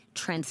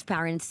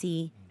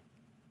transparency,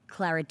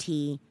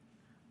 clarity,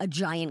 a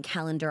giant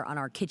calendar on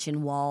our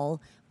kitchen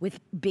wall with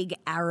big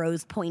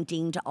arrows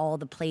pointing to all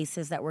the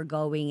places that we're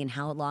going and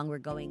how long we're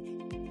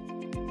going.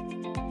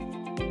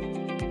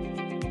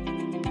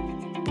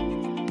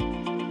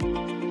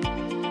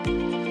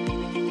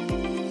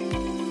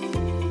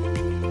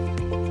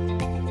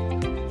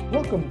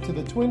 Welcome to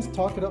the Twins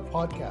Talk It Up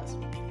podcast,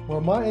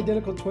 where my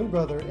identical twin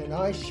brother and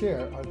I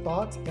share our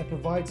thoughts and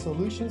provide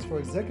solutions for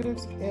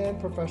executives and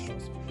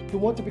professionals who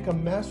want to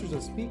become masters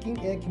of speaking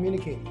and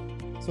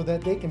communicating so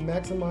that they can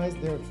maximize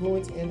their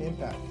influence and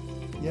impact.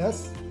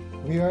 Yes,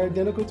 we are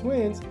identical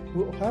twins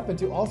who happen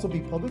to also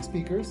be public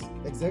speakers,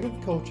 executive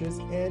coaches,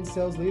 and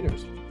sales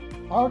leaders.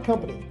 Our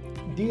company,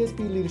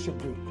 DSB Leadership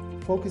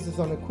Group, focuses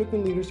on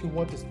equipping leaders who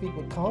want to speak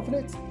with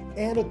confidence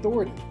and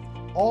authority,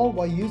 all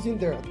while using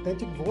their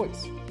authentic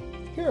voice.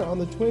 Here on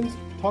the Twins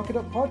Talk It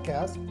Up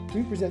podcast,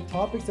 we present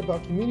topics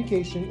about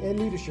communication and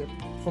leadership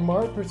from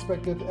our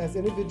perspective as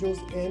individuals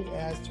and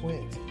as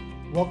twins.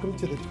 Welcome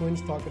to the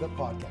Twins Talk It Up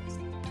podcast.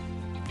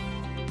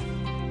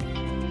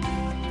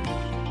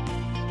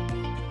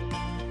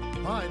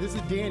 Hi, this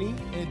is Danny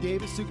and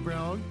David Suk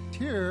Brown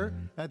here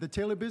at the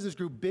Taylor Business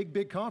Group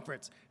Big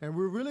Conference. And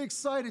we're really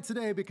excited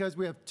today because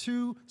we have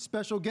two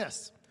special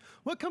guests.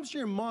 What comes to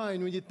your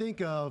mind when you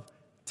think of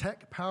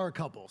tech power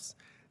couples?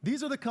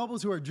 These are the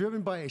couples who are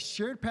driven by a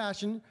shared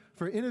passion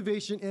for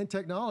innovation and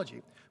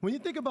technology. When you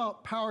think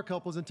about power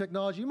couples and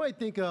technology, you might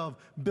think of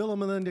Bill and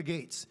Melinda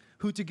Gates,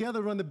 who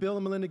together run the Bill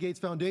and Melinda Gates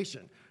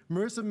Foundation.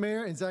 Marissa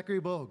Mayer and Zachary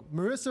Bogue.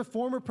 Marissa,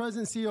 former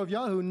president and CEO of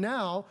Yahoo,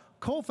 now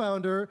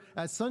co-founder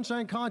at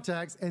Sunshine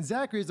Contacts, and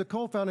Zachary is the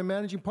co-founder and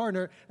managing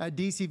partner at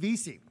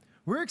DCVC.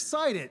 We're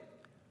excited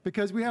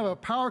because we have a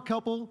power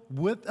couple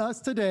with us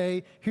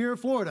today here in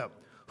Florida,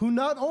 who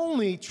not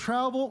only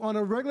travel on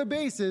a regular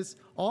basis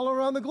all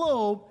around the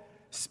globe,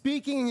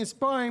 speaking and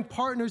inspiring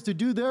partners to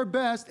do their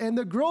best and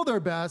to grow their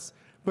best,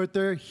 but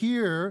they're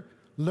here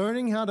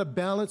learning how to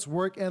balance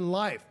work and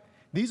life.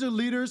 These are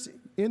leaders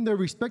in their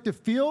respective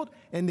field,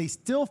 and they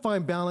still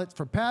find balance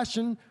for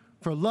passion,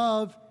 for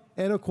love,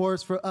 and of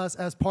course, for us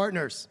as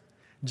partners.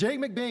 Jay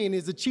McBain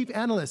is the Chief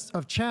Analyst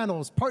of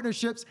Channels,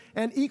 Partnerships,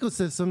 and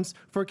Ecosystems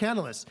for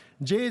Canalys.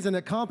 Jay is an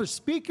accomplished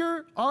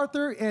speaker,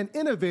 author, and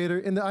innovator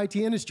in the IT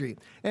industry.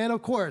 And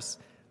of course,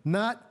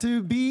 not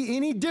to be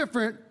any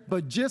different,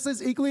 but just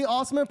as equally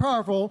awesome and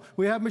powerful,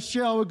 we have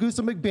Michelle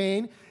Augusta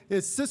McBain,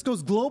 is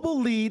Cisco's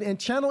global lead and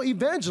channel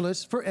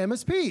evangelist for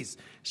MSPs.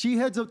 She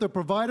heads up the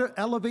Provider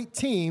Elevate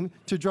team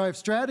to drive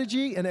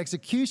strategy and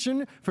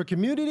execution for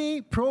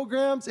community,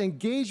 programs,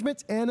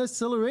 engagements, and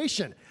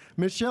acceleration.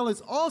 Michelle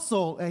is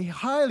also a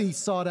highly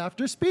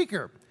sought-after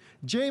speaker.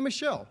 Jay and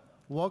Michelle,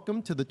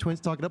 welcome to the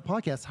Twins Talk It Up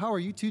podcast. How are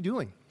you two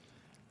doing?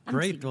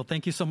 Great. Well,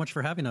 thank you so much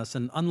for having us.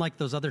 And unlike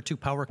those other two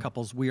power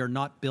couples, we are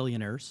not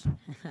billionaires.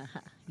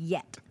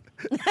 Yet.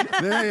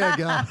 There you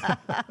go.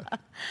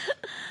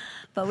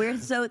 But we're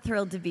so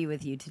thrilled to be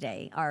with you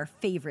today, our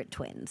favorite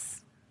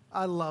twins.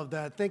 I love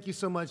that. Thank you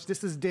so much.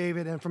 This is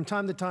David, and from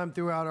time to time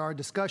throughout our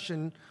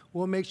discussion,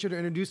 we'll make sure to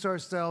introduce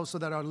ourselves so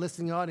that our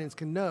listening audience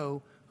can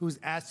know who's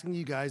asking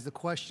you guys the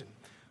question.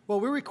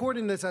 Well, we're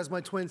recording this, as my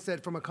twin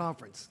said, from a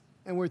conference,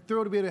 and we're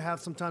thrilled to be able to have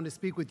some time to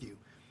speak with you.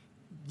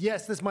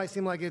 Yes, this might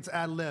seem like it's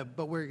ad lib,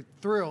 but we're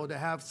thrilled to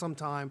have some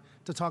time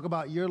to talk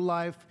about your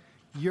life,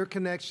 your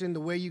connection, the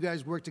way you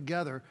guys work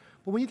together.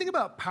 But when you think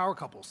about power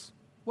couples,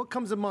 what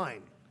comes to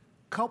mind?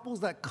 Couples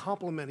that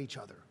complement each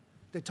other.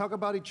 They talk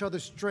about each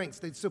other's strengths.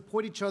 They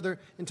support each other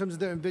in terms of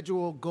their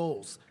individual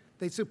goals.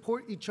 They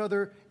support each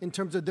other in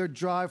terms of their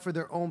drive for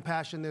their own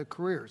passion, their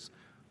careers.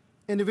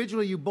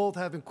 Individually, you both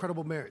have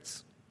incredible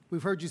merits.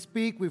 We've heard you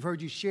speak. We've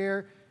heard you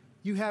share.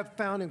 You have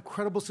found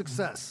incredible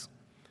success.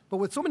 But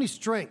with so many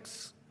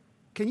strengths,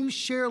 can you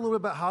share a little bit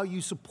about how you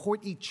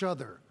support each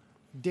other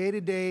day to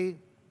day,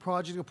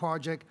 project to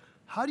project?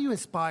 How do you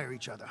inspire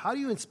each other? How do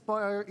you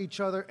inspire each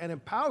other and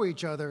empower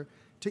each other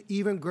to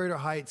even greater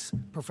heights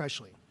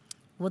professionally?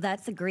 Well,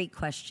 that's a great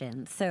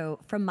question. So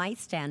from my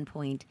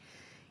standpoint,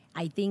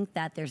 I think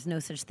that there's no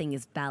such thing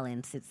as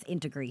balance, it's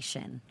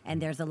integration. And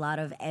there's a lot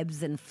of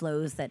ebbs and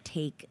flows that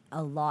take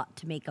a lot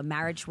to make a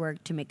marriage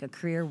work, to make a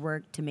career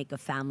work, to make a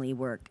family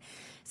work.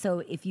 So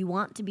if you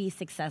want to be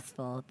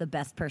successful, the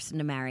best person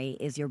to marry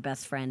is your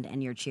best friend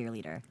and your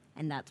cheerleader.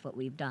 And that's what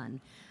we've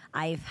done.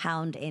 I've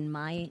found in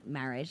my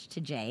marriage to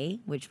Jay,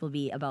 which will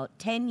be about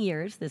 10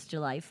 years this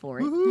July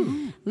 4th.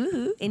 Woohoo!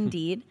 Woohoo,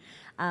 indeed.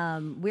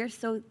 We're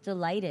so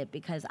delighted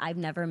because I've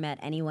never met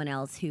anyone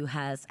else who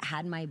has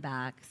had my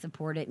back,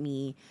 supported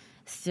me,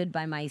 stood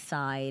by my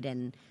side,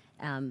 and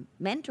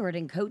mentored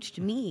and coached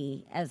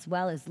me, as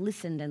well as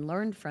listened and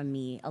learned from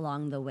me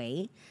along the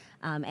way.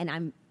 And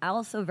I'm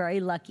also very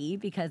lucky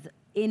because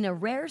in a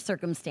rare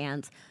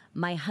circumstance,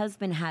 my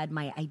husband had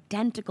my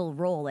identical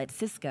role at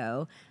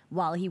Cisco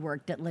while he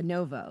worked at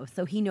Lenovo.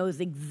 So he knows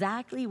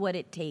exactly what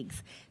it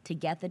takes to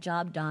get the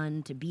job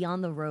done, to be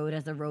on the road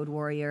as a road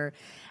warrior.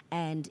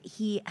 And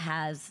he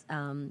has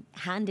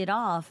handed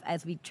off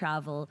as we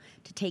travel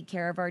to take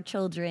care of our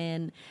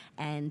children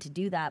and to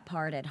do that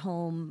part at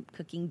home,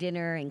 cooking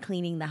dinner and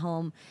cleaning the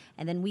home.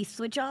 And then we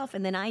switch off,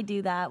 and then I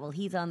do that while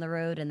he's on the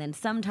road. And then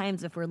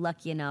sometimes, if we're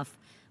lucky enough,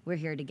 we're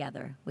here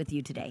together with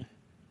you today.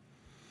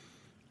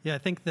 Yeah, I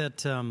think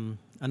that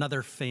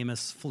another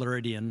famous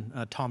Floridian,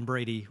 Tom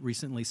Brady,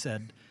 recently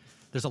said,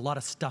 there's a lot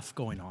of stuff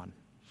going on.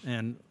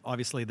 And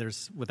obviously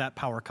with that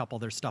power couple,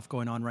 there's stuff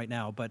going on right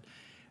now. But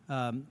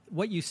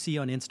what you see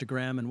on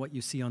Instagram and what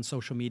you see on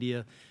social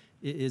media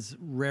is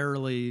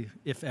rarely,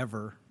 if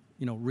ever,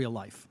 real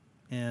life.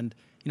 And,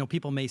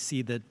 people may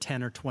see the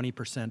 10 or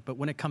 20%, but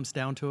when it comes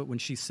down to it, when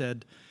she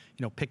said,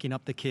 picking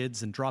up the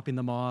kids and dropping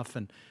them off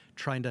and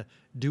trying to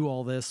do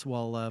all this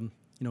while,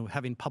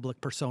 having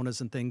public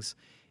personas and things,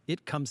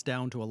 it comes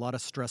down to a lot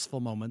of stressful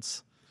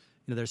moments.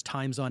 There's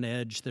times on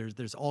edge.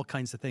 There's all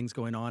kinds of things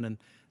going on, and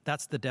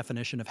that's the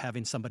definition of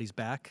having somebody's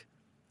back,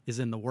 is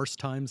in the worst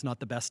times, not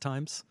the best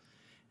times.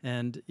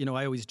 And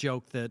I always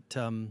joke that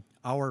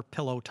our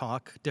pillow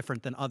talk,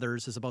 different than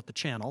others, is about the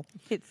channel.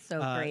 It's so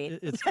great.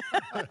 It's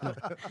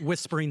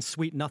whispering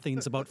sweet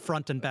nothings about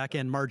front and back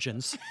end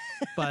margins,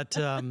 but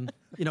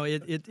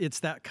it's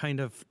that kind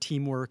of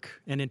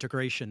teamwork and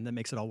integration that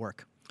makes it all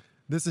work.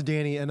 This is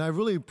Danny, and I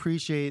really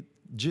appreciate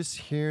just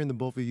hearing the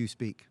both of you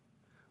speak.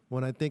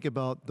 When I think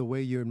about the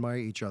way you admire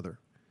each other,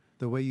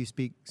 the way you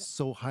speak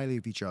so highly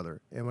of each other,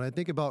 and when I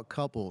think about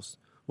couples,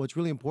 what's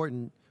really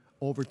important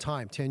over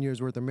time, 10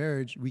 years worth of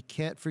marriage, we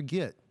can't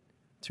forget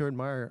to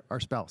admire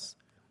our spouse,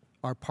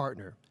 our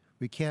partner.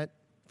 We can't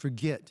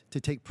forget to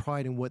take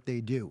pride in what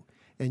they do,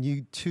 and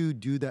you two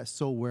do that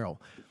so well.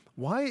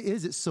 Why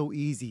is it so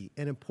easy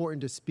and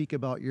important to speak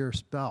about your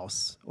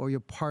spouse or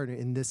your partner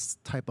in this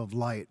type of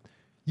light?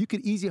 You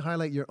could easily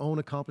highlight your own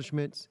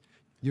accomplishments,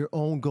 your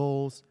own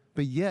goals,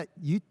 but yet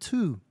you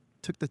two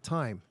took the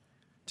time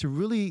to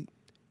really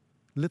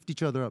lift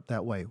each other up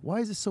that way. Why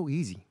is it so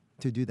easy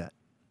to do that?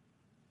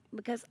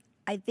 Because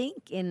I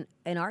think in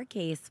our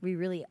case, we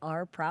really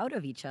are proud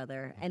of each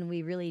other, and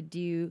we really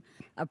do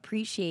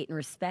appreciate and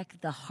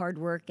respect the hard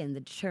work and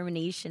the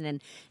determination.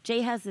 And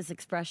Jay has this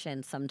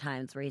expression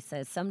sometimes where he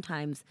says,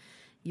 sometimes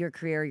your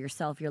career,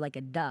 yourself, you're like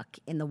a duck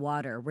in the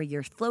water where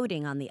you're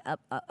floating on the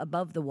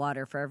above the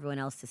water for everyone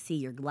else to see.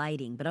 You're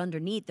gliding, but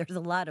underneath there's a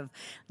lot of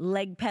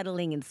leg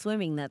pedaling and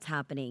swimming that's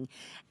happening.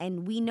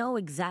 And we know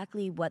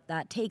exactly what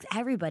that takes.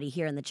 Everybody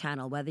here in the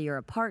channel, whether you're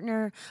a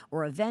partner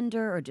or a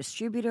vendor or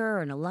distributor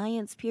or an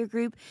alliance peer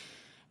group,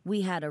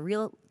 we had a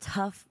real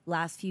tough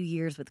last few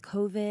years with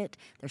COVID.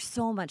 There's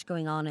so much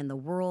going on in the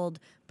world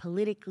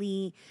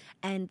politically.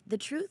 And the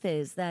truth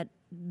is that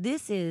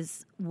this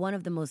is one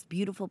of the most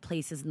beautiful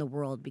places in the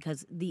world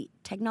because the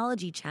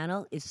Technology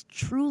Channel is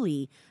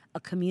truly a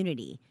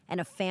community and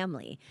a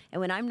family.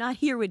 And when I'm not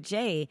here with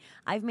Jay,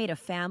 I've made a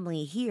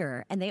family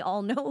here, and they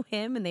all know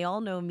him and they all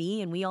know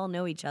me, and we all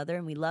know each other,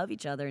 and we love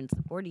each other and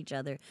support each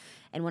other.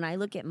 And when I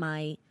look at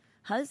my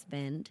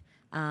husband,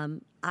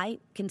 I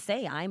can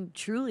say I'm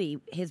truly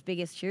his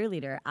biggest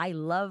cheerleader. I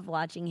love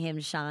watching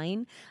him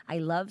shine. I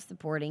love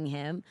supporting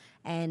him,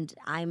 and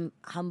I'm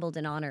humbled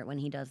and honored when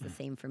he does the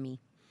same for me.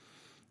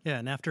 Yeah,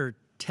 and after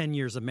 10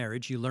 years of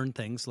marriage, you learn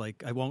things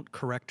like I won't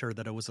correct her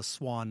that it was a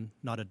swan,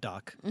 not a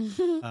duck.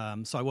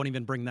 So I won't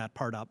even bring that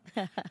part up.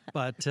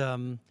 But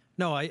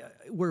no,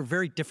 we're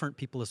very different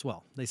people as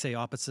well. They say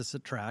opposites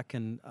attract,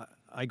 and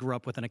I grew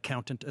up with an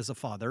accountant as a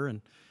father,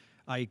 and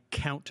I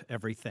count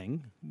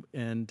everything,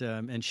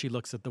 and she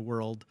looks at the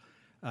world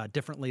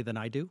differently than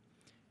I do.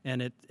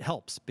 And it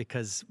helps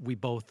because we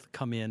both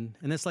come in,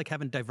 and it's like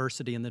having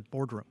diversity in the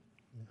boardroom.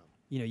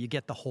 You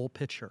get the whole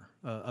picture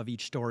of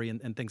each story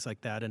and things like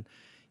that. And,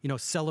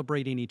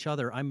 celebrating each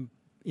other, I'm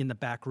in the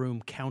back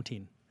room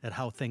counting at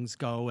how things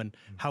go and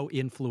how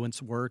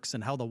influence works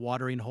and how the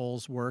watering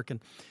holes work. And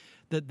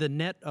the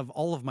net of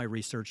all of my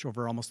research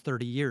over almost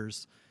 30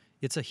 years,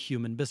 it's a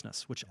human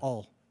business, which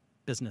all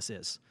business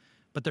is.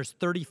 But there's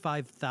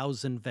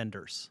 35,000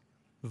 vendors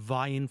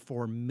vying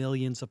for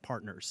millions of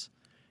partners.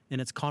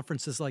 And it's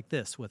conferences like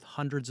this with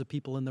hundreds of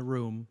people in the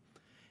room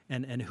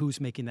and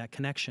who's making that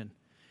connection.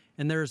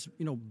 And there's,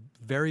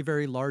 very,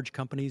 very large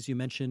companies you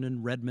mentioned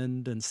in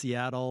Redmond and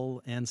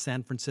Seattle and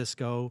San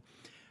Francisco,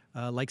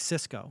 like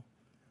Cisco,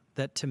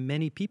 that to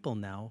many people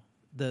now,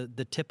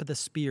 the tip of the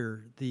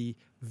spear, the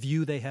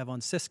view they have on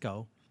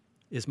Cisco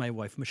is my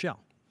wife, Michelle.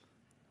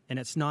 And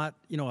it's not,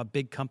 a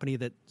big company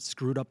that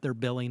screwed up their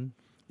billing.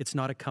 It's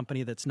not a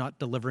company that's not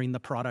delivering the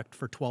product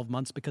for 12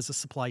 months because of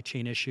supply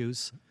chain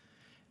issues.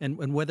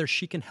 And whether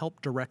she can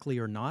help directly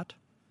or not,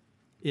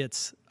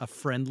 it's a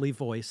friendly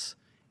voice.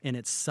 And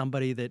it's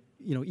somebody that,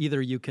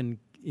 either you can,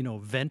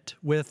 vent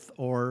with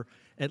or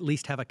at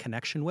least have a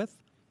connection with.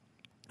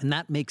 And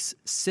that makes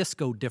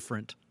Cisco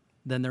different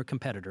than their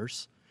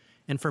competitors.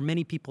 And for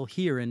many people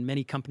here and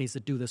many companies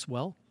that do this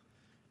well,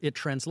 it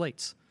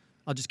translates.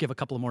 I'll just give a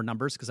couple of more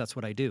numbers because that's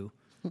what I do.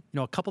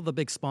 A couple of the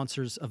big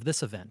sponsors of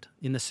this event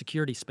in the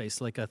security space,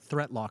 like a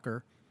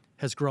ThreatLocker,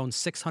 has grown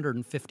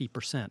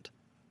 650%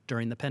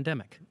 during the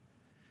pandemic.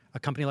 A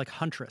company like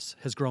Huntress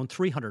has grown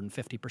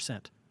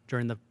 350%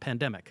 during the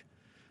pandemic.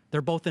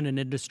 They're both in an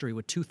industry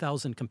with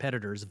 2,000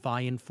 competitors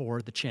vying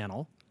for the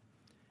channel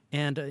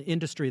and an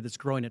industry that's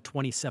growing at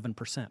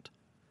 27%.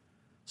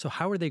 So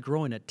how are they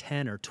growing at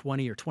 10 or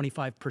 20 or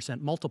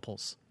 25%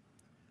 multiples?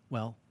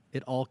 Well,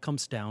 it all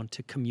comes down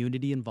to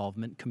community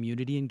involvement,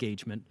 community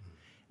engagement,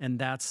 and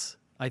that's,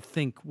 I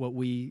think, what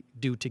we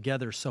do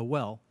together so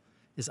well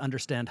is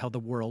understand how the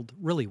world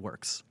really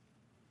works.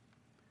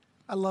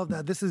 I love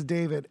that. This is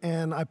David,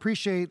 and I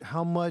appreciate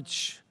how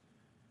much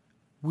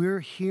we're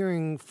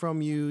hearing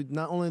from you,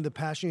 not only the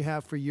passion you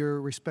have for your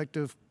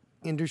respective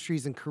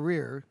industries and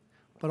career,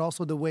 but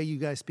also the way you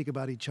guys speak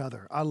about each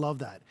other. I love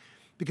that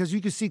because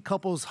you can see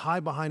couples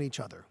hide behind each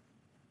other.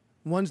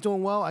 One's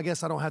doing well, I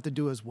guess I don't have to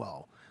do as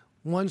well.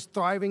 One's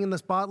thriving in the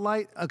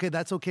spotlight, okay,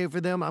 that's okay for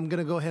them. I'm going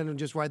to go ahead and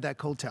just ride that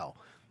coattail.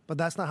 But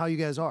that's not how you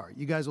guys are.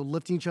 You guys are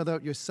lifting each other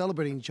up. You're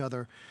celebrating each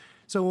other.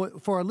 So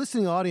for our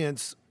listening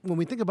audience, when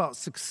we think about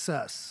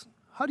success,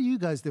 how do you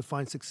guys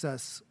define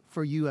success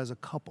for you as a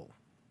couple?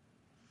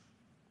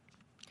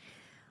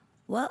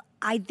 Well,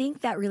 I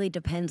think that really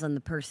depends on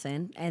the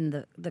person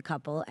and the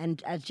couple.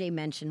 And as Jay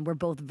mentioned, we're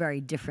both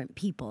very different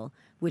people,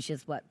 which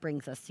is what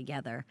brings us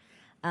together.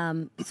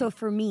 So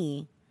for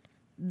me,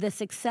 the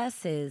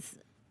success is,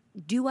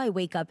 do I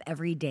wake up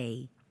every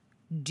day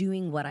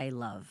doing what I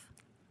love?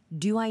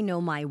 Do I know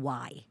my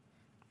why?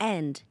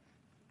 And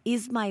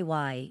is my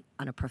why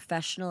on a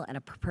professional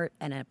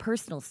and a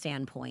personal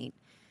standpoint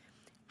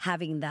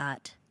having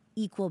that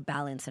equal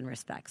balance and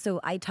respect? So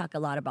I talk a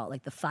lot about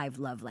like the 5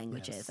 love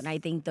languages. Yes. And I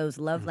think those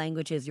love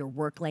languages, your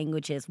work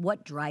languages,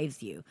 what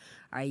drives you?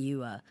 Are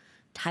you a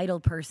title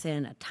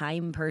person, a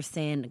time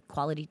person,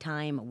 quality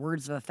time, a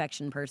words of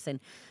affection person?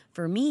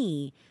 For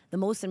me, the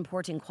most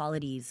important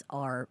qualities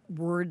are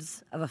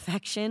words of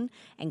affection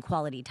and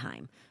quality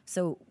time.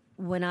 So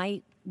when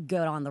I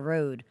go on the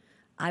road,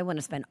 I want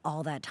to spend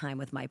all that time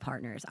with my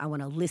partners. I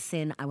want to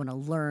listen. I want to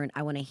learn.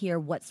 I want to hear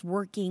what's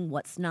working,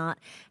 what's not,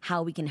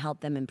 how we can help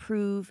them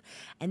improve.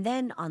 And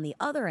then on the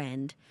other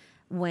end,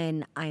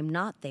 when I'm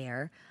not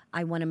there,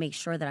 I want to make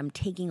sure that I'm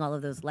taking all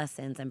of those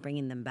lessons and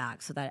bringing them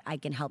back so that I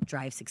can help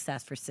drive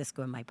success for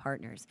Cisco and my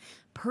partners.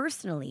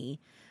 Personally,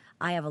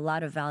 I have a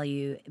lot of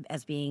value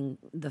as being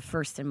the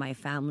first in my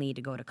family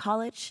to go to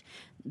college,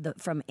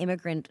 from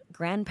immigrant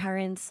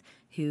grandparents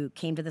who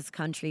came to this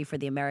country for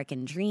the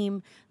American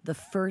dream, the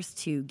first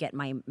to get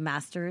my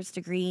master's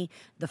degree,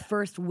 the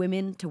first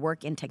women to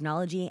work in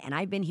technology, and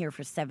I've been here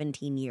for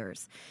 17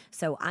 years.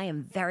 So I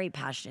am very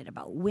passionate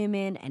about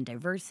women and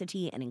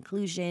diversity and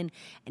inclusion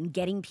and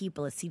getting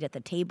people a seat at the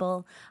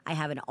table. I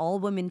have an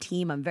all-women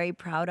team I'm very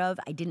proud of.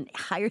 I didn't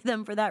hire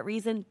them for that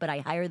reason, but I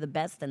hire the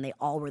best, and they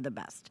all were the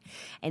best.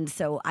 And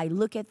so I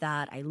look at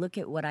that. I look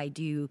at what I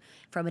do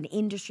from an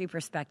industry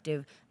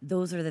perspective.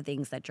 Those are the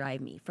things that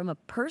drive me. From a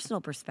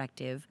personal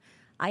perspective,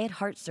 I had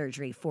heart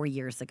surgery 4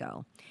 years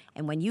ago.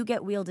 And when you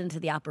get wheeled into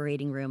the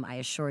operating room, I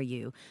assure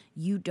you,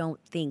 you don't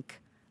think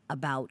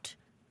about,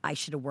 I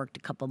should have worked a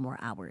couple more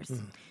hours.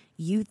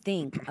 You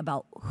think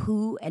about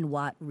who and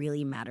what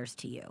really matters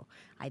to you.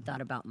 I thought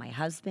about my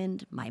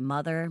husband, my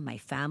mother, my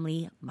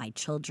family, my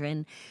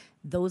children.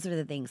 Those are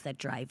the things that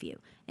drive you.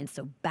 And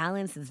so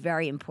balance is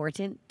very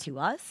important to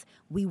us.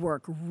 We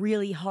work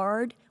really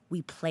hard.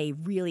 We play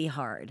really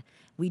hard.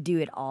 We do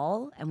it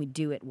all, and we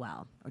do it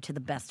well, or to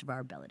the best of our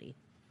ability.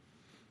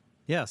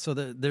 Yeah, so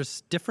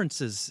there's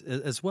differences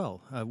as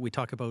well. We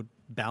talk about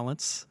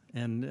balance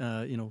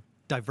and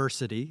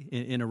diversity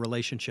in a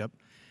relationship.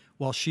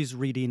 While she's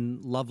reading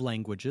love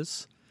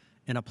languages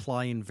and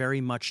applying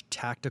very much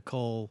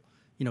tactical,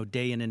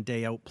 day in and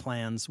day out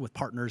plans with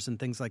partners and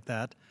things like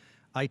that,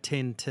 I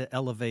tend to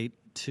elevate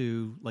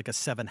to like a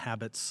 7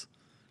 habits,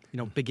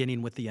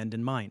 beginning with the end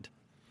in mind.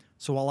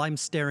 So while I'm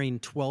staring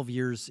 12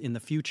 years in the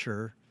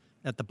future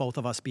at the both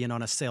of us being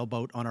on a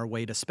sailboat on our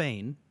way to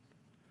Spain,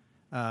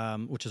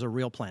 which is a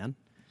real plan,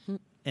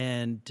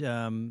 and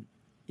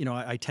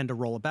I tend to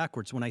roll it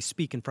backwards. When I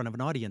speak in front of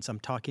an audience, I'm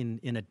talking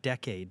in a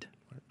decade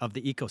of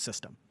the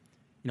ecosystem,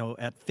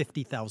 at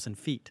 50,000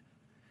 feet.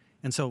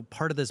 And so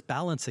part of this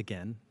balance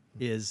again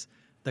is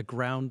the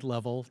ground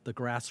level, the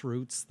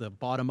grassroots, the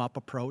bottom-up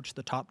approach,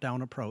 the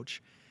top-down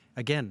approach.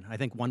 Again, I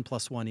think 1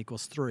 + 1 =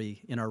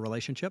 3 in our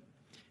relationship.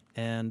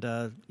 And,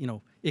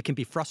 it can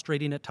be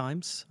frustrating at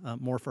times,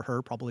 more for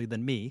her probably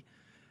than me.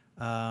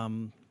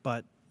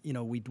 But,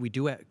 we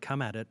do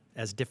come at it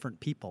as different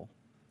people,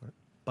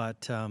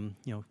 but,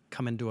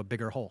 come into a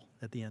bigger whole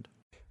at the end.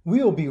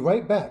 We'll be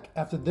right back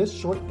after this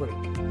short break.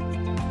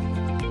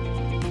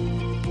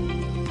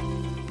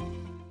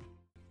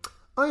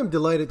 I am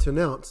delighted to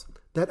announce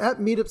that App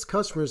Meetup's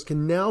customers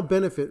can now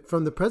benefit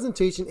from the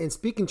presentation and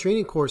speaking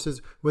training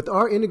courses with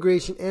our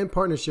integration and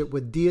partnership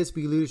with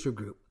DSB Leadership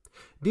Group.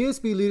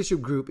 DSB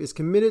Leadership Group is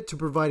committed to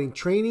providing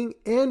training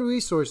and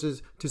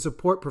resources to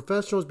support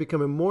professionals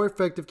becoming more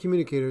effective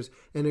communicators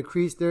and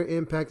increase their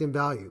impact and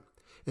value.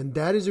 And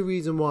that is the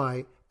reason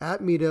why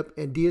at Meetup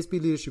and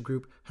DSP Leadership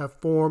Group have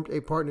formed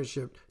a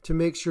partnership to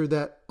make sure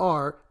that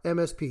our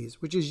MSPs,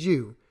 which is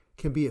you,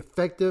 can be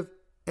effective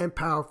and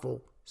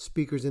powerful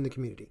speakers in the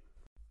community.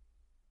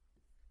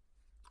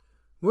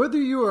 Whether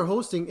you are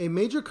hosting a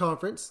major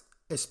conference,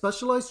 a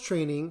specialized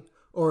training,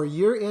 or a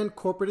year-end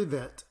corporate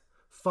event,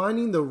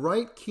 finding the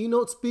right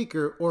keynote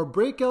speaker or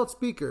breakout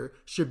speaker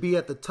should be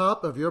at the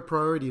top of your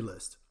priority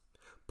list.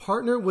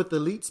 Partner with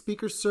Elite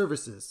Speaker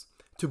Services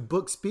to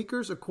book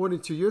speakers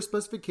according to your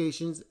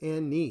specifications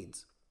and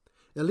needs.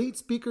 Elite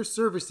Speaker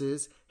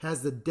Services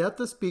has the depth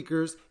of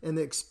speakers and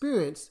the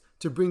experience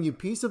to bring you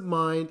peace of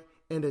mind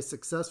and a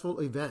successful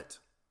event.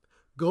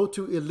 Go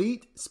to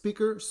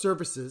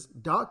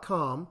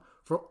EliteSpeakerServices.com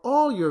for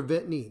all your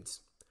event needs.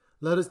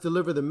 Let us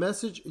deliver the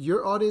message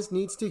your audience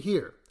needs to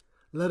hear.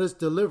 Let us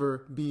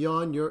deliver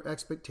beyond your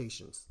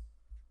expectations.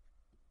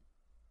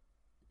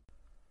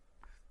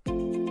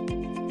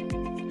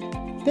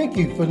 Thank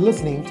you for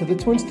listening to the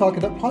Twins Talk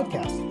It Up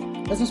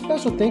podcast. As a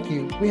special thank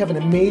you, we have an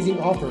amazing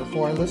offer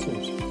for our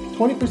listeners.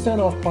 20%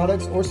 off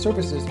products or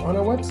services on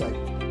our website.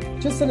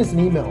 Just send us an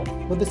email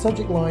with the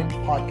subject line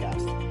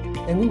podcast,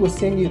 and we will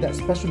send you that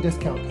special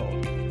discount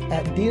code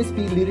at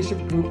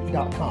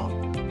dsbleadershipgroup.com.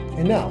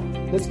 And now,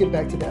 let's get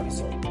back to the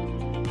episode.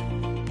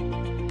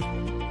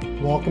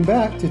 Welcome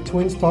back to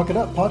Twins Talk It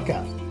Up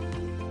podcast.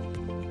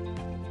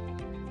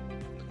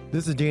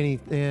 This is Danny,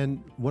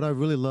 and what I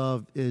really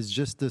love is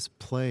just this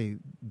play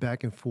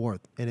back and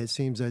forth. And it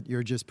seems that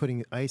you're just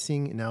putting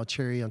icing and now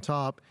cherry on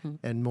top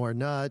and more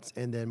nuts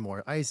and then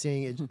more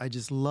icing. I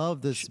just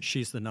love this.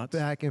 She's the nuts.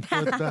 Back and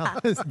forth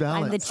balance.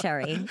 I'm the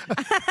cherry.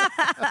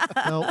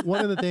 Now, one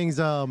of the things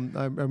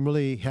I'm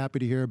really happy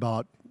to hear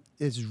about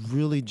is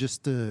really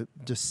just to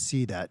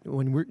see that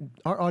when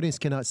our audience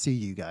cannot see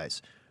you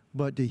guys,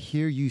 but to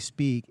hear you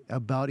speak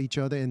about each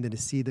other and then to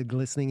see the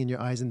glistening in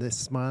your eyes and the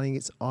smiling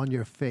it's on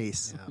your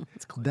face. Yeah,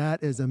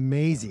 that is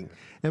amazing.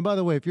 And by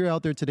the way, if you're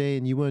out there today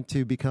and you want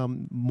to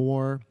become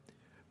more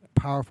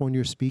powerful when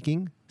you're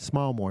speaking,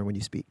 smile more when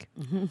you speak.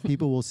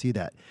 People will see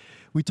that.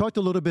 We talked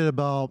a little bit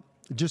about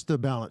just the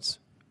balance.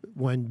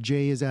 When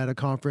Jay is at a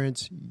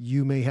conference,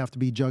 you may have to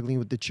be juggling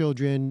with the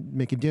children,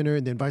 making dinner,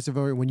 and then vice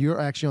versa. When you're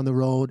actually on the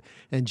road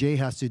and Jay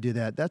has to do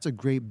that, that's a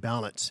great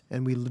balance,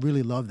 and we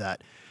really love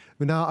that.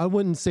 But now, I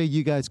wouldn't say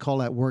you guys call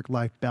that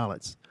work-life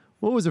balance.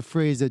 What was a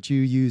phrase that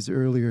you used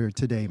earlier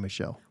today,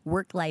 Michelle?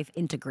 Work-life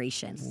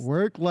integration.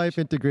 Work-life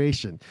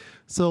integration.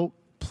 So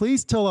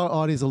please tell our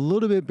audience a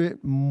little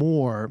bit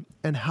more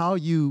and how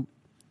you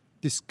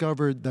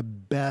discovered the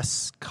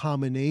best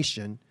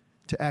combination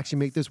to actually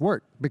make this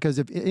work. Because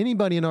if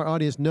anybody in our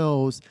audience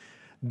knows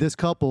this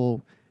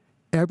couple,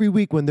 every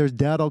week when there's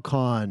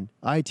DaddleCon,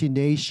 IT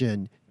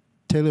Nation,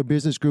 Taylor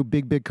Business Group,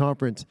 Big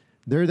Conference,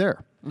 they're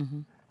there.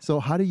 So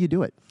how do you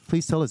do it?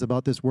 Please tell us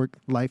about this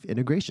work-life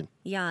integration.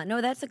 Yeah, no,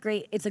 it's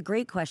a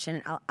great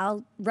question.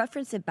 I'll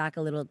reference it back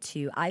a little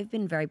too. I've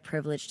been very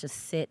privileged to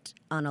sit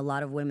on a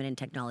lot of women in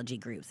technology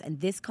groups, and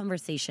this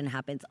conversation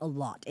happens a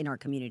lot in our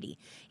community.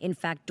 In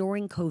fact,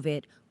 during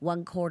COVID,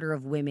 1/4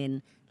 of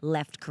women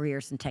left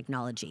careers in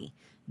technology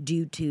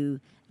due to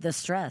the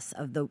stress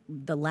of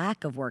the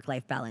lack of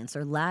work-life balance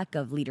or lack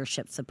of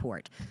leadership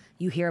support.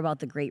 You hear about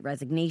the Great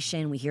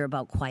Resignation. We hear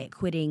about quiet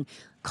quitting.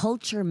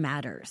 Culture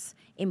matters.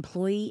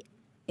 Employee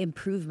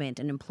improvement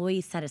and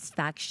employee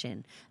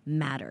satisfaction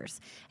matters.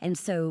 And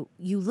so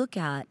you look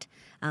at,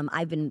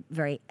 I've been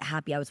very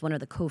happy. I was one of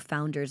the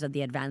co-founders of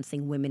the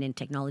Advancing Women in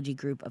Technology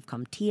group of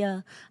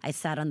CompTIA. I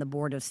sat on the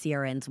board of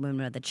CRN's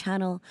Women of the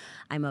Channel.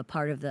 I'm a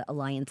part of the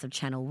Alliance of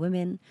Channel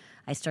Women.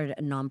 I started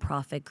a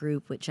nonprofit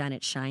group with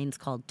Janet Shines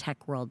called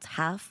Tech World's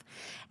Half.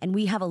 And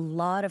we have a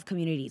lot of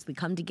communities. We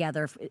come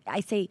together. I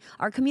say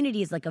our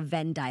community is like a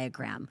Venn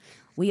diagram.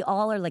 We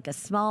all are like a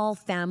small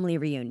family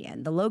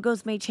reunion. The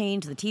logos may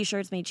change, the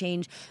T-shirts may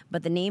change,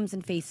 but the names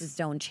and faces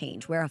don't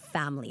change. We're a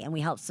family, and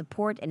we help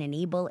support and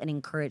enable and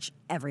encourage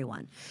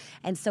everyone.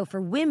 And so for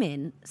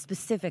women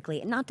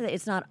specifically, not that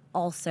it's not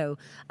also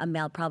a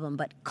male problem,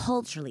 but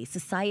culturally,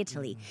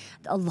 societally,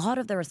 a lot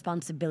of the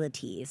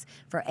responsibilities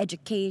for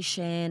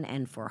education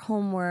and for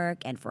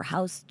homework and for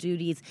house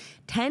duties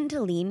tend to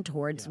lean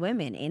towards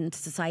women in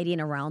society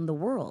and around the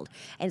world.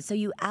 And so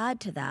you add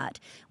to that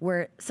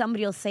where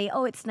somebody will say,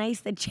 oh, it's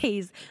nice that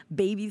Jay's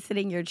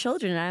babysitting your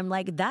children. And I'm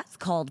like, that's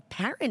called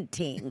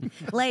parenting.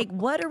 Like,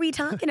 what are we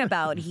talking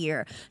about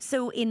here?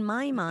 So in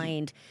my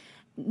mind,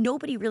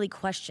 nobody really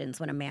questions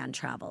when a man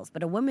travels,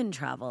 but a woman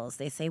travels.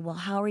 They say, well,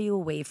 how are you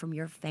away from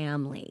your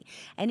family?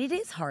 And it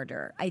is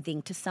harder, I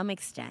think, to some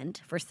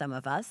extent for some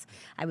of us.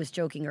 I was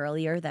joking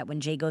earlier that when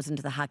Jay goes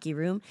into the hockey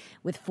room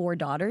with 4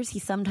 daughters, he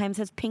sometimes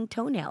has pink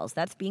toenails.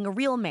 That's being a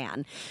real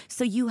man.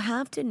 So you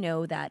have to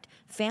know that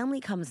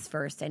family comes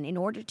first. And in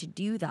order to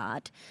do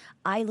that,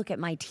 I look at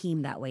my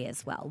team that way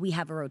as well. We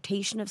have a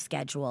rotation of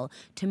schedule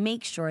to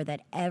make sure that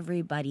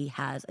everybody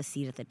has a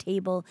seat at the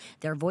table.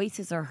 Their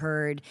voices are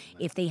heard.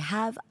 If they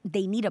have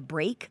they need a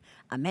break,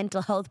 a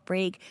mental health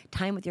break,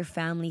 time with your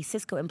family,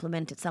 Cisco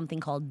implemented something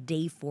called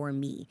Day for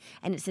Me.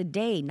 And it's a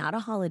day, not a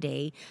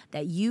holiday,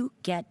 that you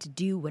get to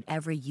do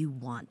whatever you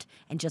want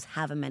and just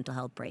have a mental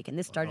health break. And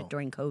this started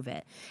during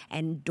COVID.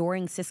 And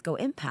during Cisco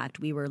Impact,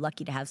 we were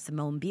lucky to have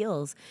Simone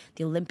Biles,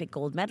 the Olympic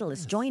gold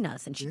medalist, join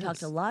us. And she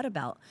talked a lot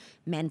about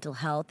mental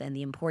health and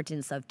the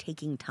importance of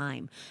taking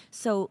time.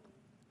 So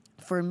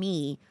for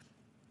me,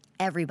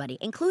 everybody,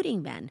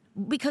 including men,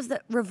 because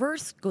the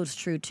reverse goes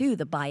true too,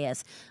 the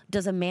bias.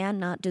 Does a man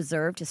not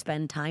deserve to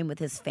spend time with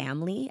his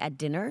family at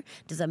dinner?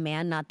 Does a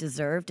man not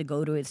deserve to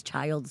go to his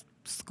child's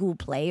school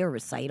play or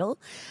recital?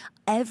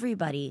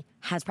 Everybody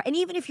has, and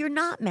even if you're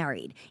not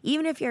married,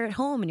 even if you're at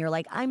home and you're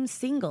like, I'm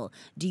single,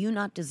 do you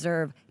not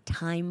deserve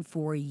time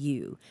for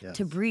you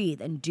to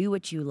breathe and do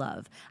what you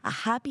love? A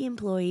happy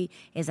employee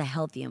is a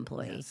healthy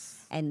employee.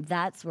 And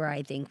that's where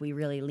I think we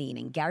really lean.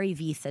 And Gary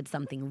Vee said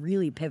something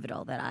really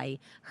pivotal that I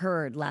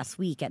heard last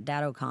week at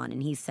DattoCon.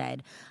 And he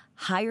said,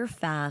 hire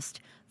fast,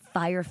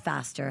 fire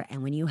faster,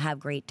 and when you have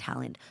great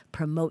talent,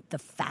 promote the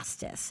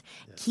fastest.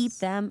 Keep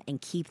them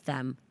and keep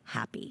them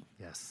happy.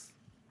 Yes.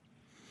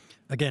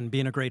 Again,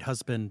 being a great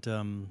husband,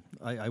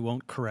 I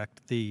won't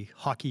correct. The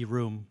hockey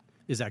room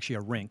is actually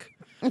a rink.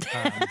 See,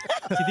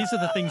 these are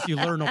the things you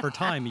learn over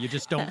time. You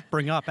just don't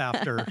bring up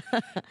after.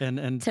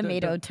 And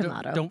tomato.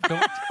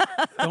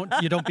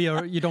 You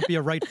don't be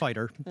a right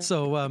fighter.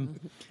 So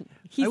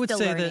He's I would still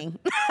say learning.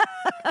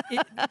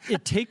 that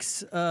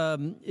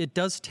it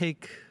does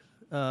take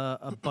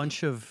a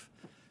bunch of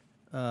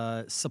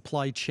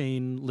supply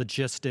chain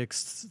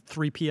logistics,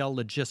 3PL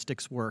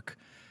logistics work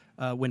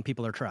when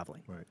people are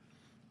traveling. Right.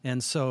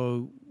 And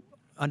so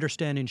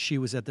understanding she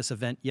was at this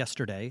event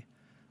yesterday,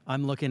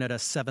 I'm looking at a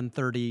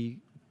 7:30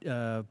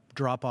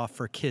 drop-off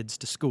for kids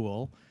to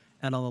school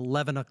and an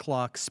 11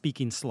 o'clock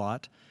speaking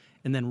slot.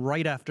 And then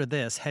right after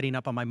this, heading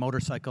up on my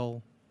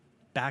motorcycle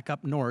back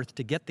up north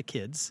to get the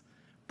kids,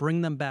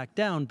 bring them back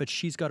down. But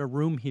she's got a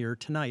room here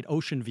tonight,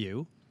 Ocean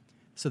View,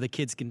 so the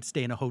kids can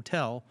stay in a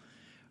hotel.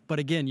 But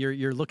again,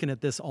 you're looking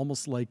at this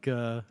almost like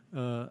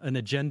an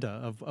agenda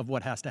of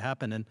what has to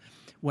happen. And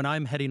when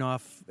I'm heading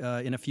off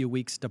in a few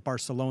weeks to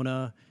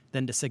Barcelona,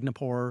 then to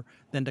Singapore,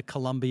 then to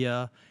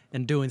Colombia,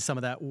 and doing some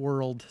of that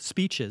world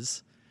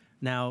speeches,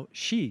 now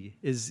she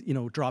is,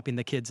 dropping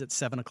the kids at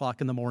 7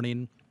 o'clock in the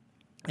morning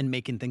and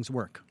making things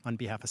work on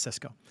behalf of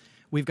Cisco.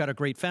 We've got a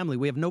great family.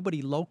 We have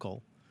nobody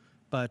local,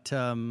 but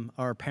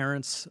our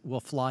parents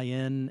will fly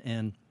in,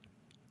 and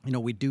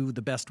we do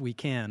the best we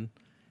can.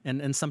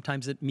 And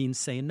sometimes it means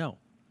saying no.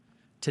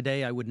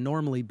 Today, I would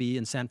normally be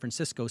in San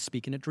Francisco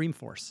speaking at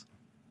Dreamforce,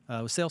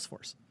 with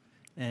Salesforce.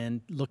 And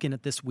looking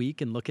at this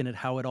week and looking at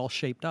how it all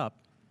shaped up,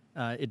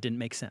 it didn't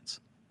make sense.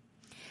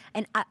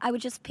 And I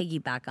would just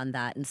piggyback on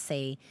that and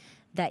say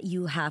that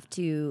you have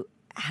to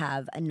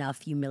have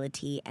enough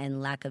humility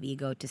and lack of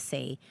ego to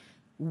say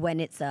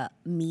when it's a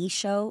me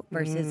show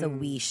versus a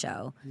we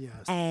show. Yes.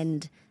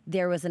 And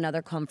there was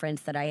another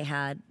conference that I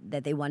had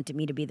that they wanted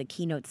me to be the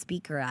keynote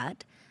speaker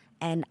at.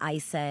 And I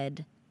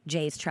said,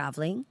 Jay's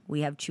traveling.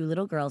 We have 2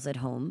 little girls at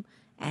home.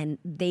 And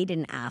they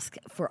didn't ask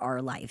for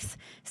our lives.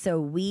 So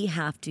we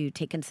have to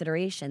take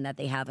consideration that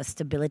they have a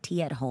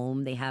stability at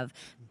home.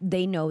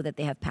 They know that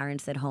they have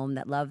parents at home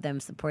that love them,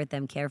 support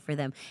them, care for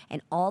them.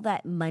 And all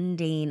that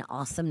mundane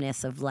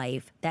awesomeness of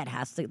life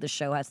the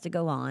show has to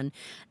go on.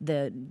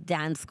 The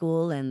dance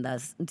school and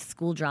the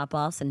school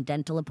drop-offs and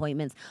dental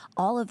appointments,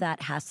 all of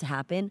that has to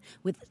happen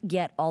with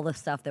yet all the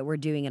stuff that we're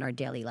doing in our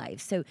daily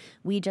lives. So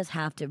we just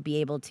have to be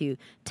able to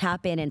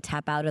tap in and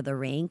tap out of the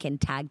rink and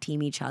tag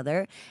team each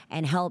other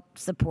and help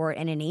support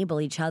and enable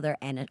each other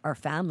and our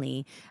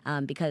family,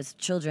 because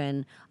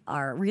children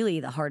are really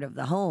the heart of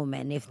the home.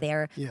 And if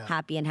they're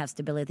happy and have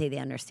stability, they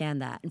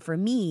understand that. And for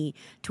me,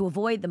 to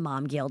avoid the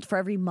mom guilt, for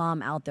every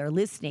mom out there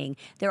listening,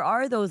 there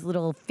are those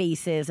little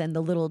faces and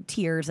the little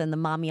tears and the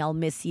mommy, I'll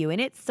miss you. And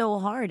it's so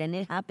hard. And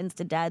it happens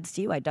to dads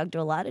too. I talk to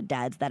a lot of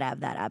dads that have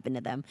that happen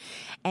to them.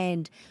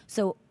 And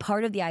so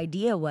part of the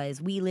idea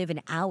was we live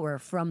an hour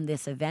from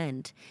this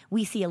event.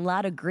 We see a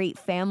lot of great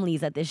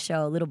families at this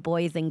show, little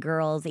boys and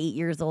girls, 8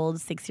 years old,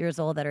 6 years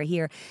old that are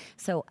here.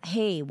 So,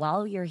 hey,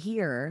 while you're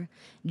here,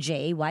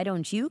 Jay, why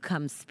don't you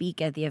come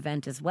speak at the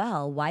event as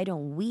well? Why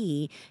don't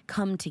we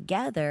come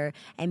together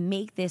and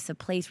make this a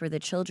place where the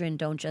children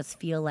don't just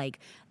feel like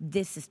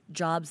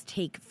jobs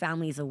take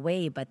families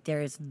away, but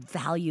there's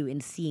value in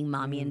seeing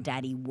mommy and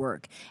daddy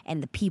work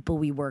and the people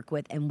we work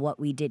with and what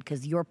we did,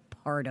 because you're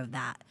part of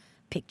that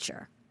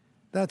picture.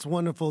 That's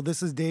wonderful.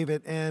 This is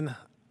David, and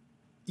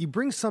you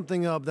bring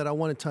something up that I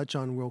want to touch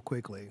on real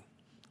quickly.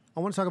 I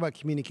want to talk about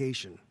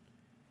communication.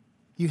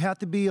 You have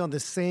to be on the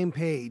same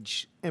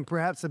page, and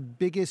perhaps the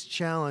biggest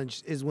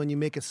challenge is when you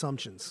make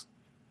assumptions,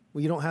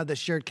 when you don't have that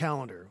shared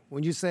calendar.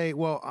 When you say,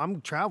 well,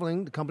 I'm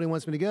traveling, the company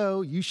wants me to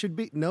go, you should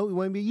be. No, it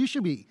won't be, you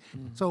should be.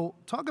 Mm-hmm. So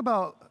talk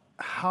about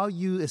how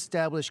you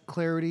establish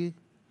clarity,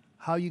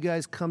 how you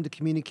guys come to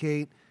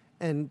communicate,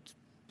 and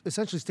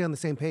essentially stay on the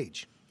same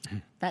page.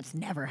 That's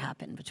never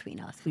happened between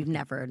us. We've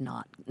never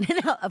not.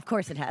 Of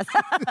course it has.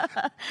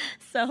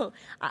 So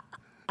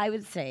I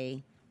would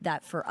say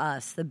that for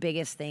us, the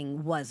biggest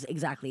thing was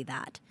exactly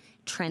that: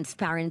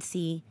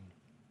 transparency,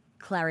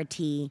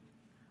 clarity,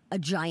 a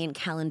giant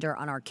calendar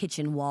on our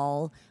kitchen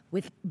wall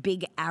with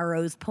big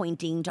arrows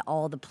pointing to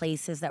all the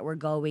places that we're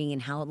going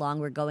and how long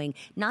we're going,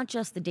 not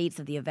just the dates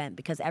of the event,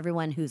 because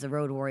everyone who's a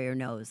road warrior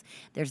knows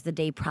there's the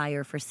day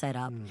prior for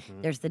setup,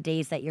 there's the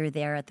days that you're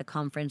there at the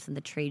conference and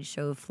the trade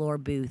show floor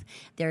booth,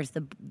 there's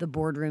the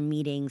boardroom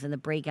meetings and the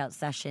breakout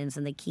sessions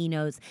and the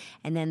keynotes,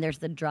 and then there's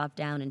the drop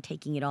down and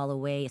taking it all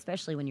away,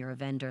 especially when you're a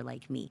vendor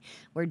like me.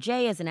 Where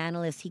Jay, as an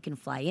analyst, he can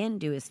fly in,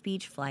 do his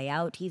speech, fly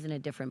out. He's in a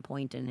different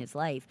point in his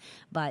life.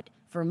 But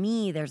for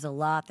me, there's a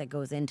lot that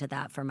goes into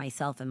that for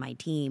myself and my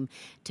team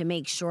to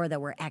make sure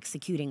that we're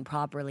executing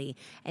properly.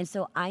 And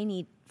so I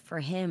need for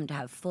him to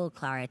have full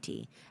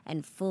clarity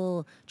and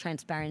full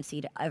transparency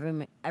to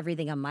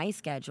everything on my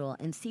schedule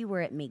and see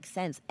where it makes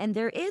sense. And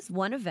there is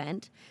one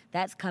event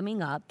that's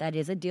coming up that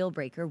is a deal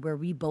breaker where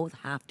we both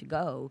have to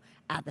go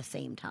at the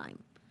same time.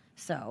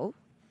 So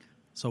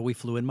we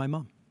flew in my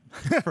mom.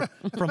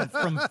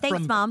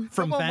 Thanks, Mom.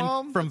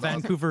 From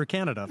Vancouver,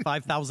 Canada,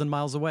 5,000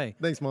 miles away.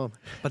 Thanks, Mom.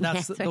 But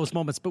that's That's those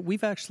moments. But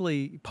we've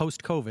actually,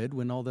 post-COVID,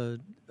 when all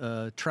the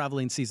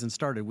traveling season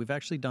started, we've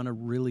actually done a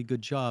really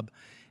good job.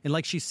 And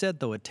like she said,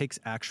 though, it takes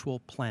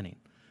actual planning.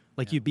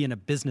 Like you'd be in a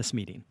business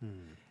meeting.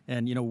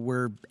 And,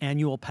 we're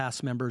annual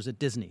pass members at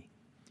Disney.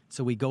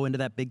 So we go into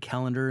that big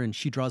calendar and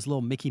she draws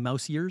little Mickey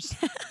Mouse ears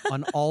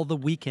on all the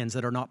weekends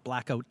that are not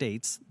blackout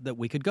dates that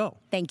we could go.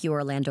 Thank you,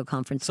 Orlando So,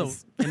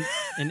 conferences.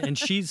 and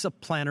she's a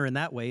planner in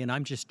that way, and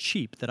I'm just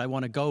cheap that I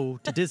want to go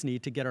to Disney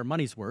to get our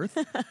money's worth.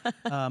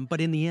 But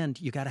in the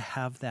end, you got to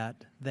have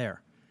that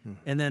there.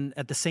 And then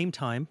at the same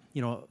time,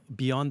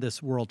 beyond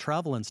this world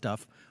travel and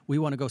stuff, we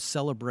want to go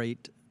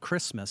celebrate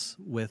Christmas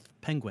with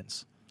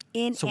penguins.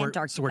 In Antarctica. So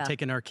we're Antarctica.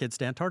 taking our kids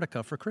to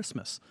Antarctica for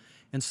Christmas.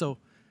 And so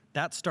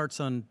that starts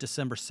on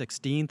December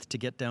 16th to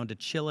get down to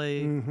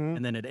Chile,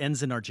 and then it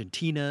ends in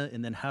Argentina,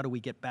 and then how do we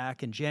get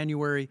back in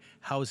January?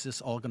 How is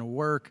this all going to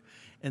work?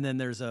 And then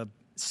there's a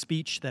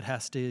speech that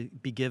has to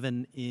be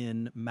given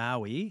in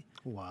Maui,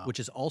 which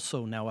is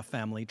also now a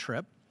family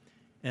trip.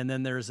 And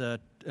then there's a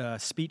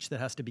speech that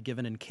has to be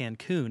given in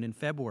Cancun in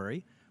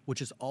February,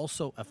 which is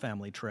also a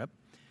family trip.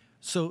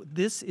 So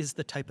this is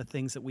the type of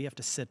things that we have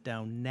to sit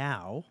down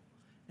now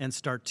and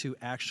start to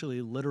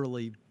actually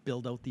literally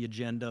build out the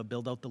agenda,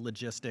 build out the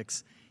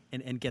logistics,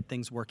 and get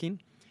things working.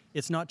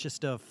 It's not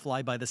just a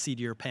fly by the seat of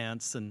your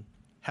pants and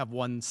have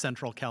one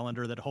central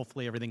calendar that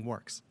hopefully everything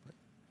works.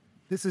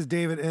 This is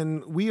David,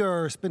 and we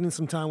are spending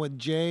some time with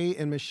Jay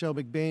and Michelle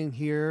McBain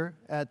here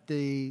at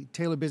the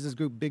Taylor Business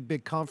Group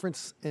Big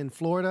Conference in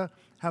Florida,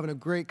 having a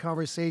great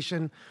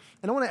conversation.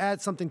 And I want to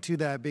add something to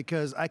that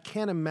because I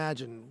can't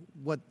imagine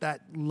what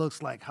that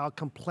looks like, how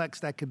complex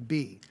that could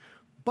be.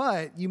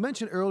 But you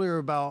mentioned earlier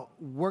about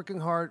working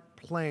hard,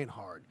 playing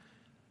hard.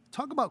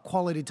 Talk about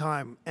quality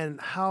time and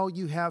how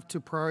you have to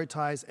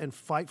prioritize and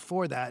fight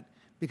for that,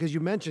 because you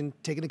mentioned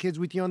taking the kids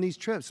with you on these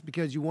trips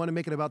because you want to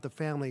make it about the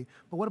family.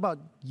 But what about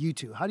you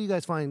two? How do you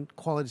guys find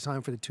quality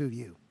time for the two of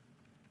you?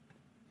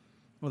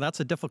 Well, that's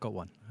a difficult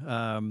one.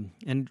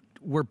 And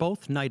we're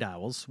both night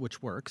owls,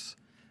 which works.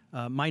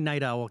 My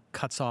night owl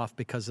cuts off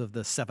because of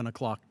the 7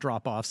 o'clock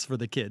drop-offs for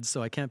the kids,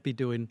 so I can't be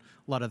doing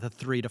a lot of the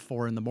 3 to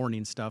 4 in the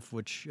morning stuff,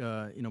 which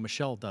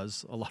Michelle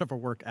does a lot of her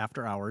work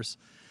after hours.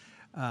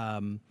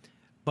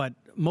 But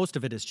most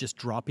of it is just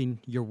dropping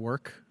your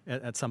work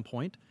at some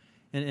point.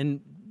 And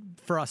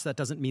for us, that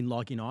doesn't mean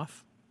logging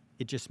off.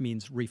 It just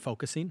means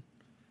refocusing.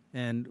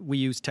 And we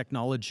use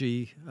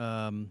technology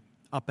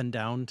up and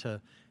down to,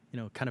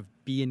 kind of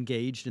be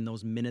engaged in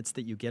those minutes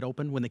that you get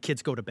open when the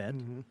kids go to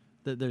bed.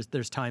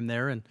 There's time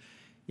there, and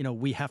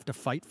we have to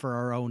fight for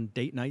our own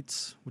date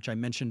nights, which I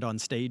mentioned on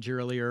stage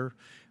earlier.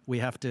 We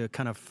have to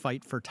kind of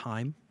fight for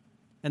time,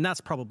 and that's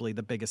probably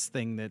the biggest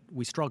thing that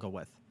we struggle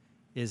with.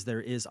 Is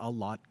there is a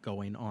lot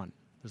going on.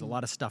 There's a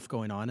lot of stuff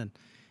going on, and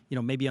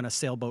maybe on a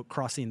sailboat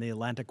crossing the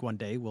Atlantic one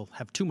day we'll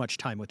have too much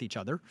time with each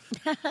other.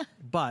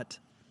 But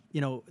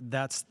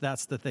that's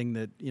the thing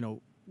that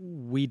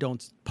we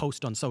don't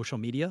post on social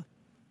media,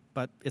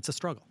 but it's a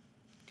struggle.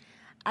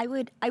 I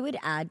would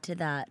add to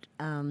that.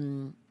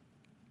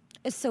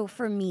 So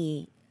for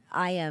me,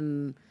 I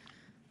am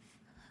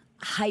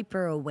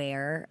hyper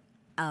aware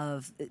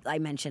of, I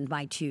mentioned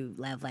my two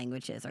love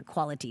languages are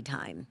quality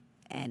time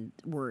and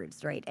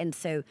words, right? And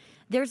so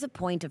there's a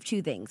point of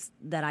two things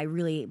that I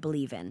really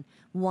believe in.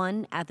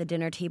 One, at the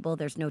dinner table,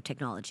 there's no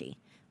technology.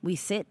 We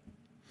sit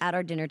at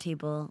our dinner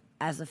table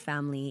as a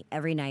family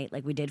every night,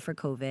 like we did for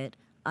COVID,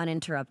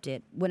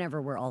 uninterrupted,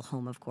 whenever we're all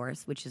home, of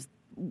course, which is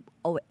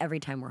every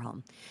time we're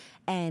home.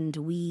 And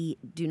we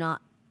do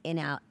not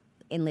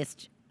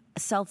enlist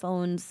cell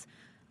phones,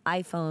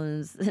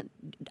 iPhones,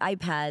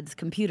 iPads,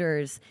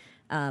 computers,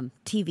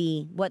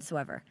 TV,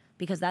 whatsoever,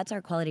 because that's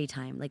our quality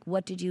time. Like,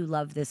 what did you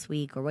love this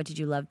week, or what did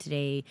you love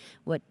today?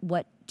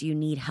 What do you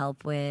need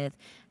help with?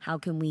 How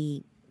can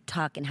we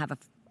talk and have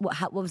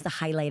what was the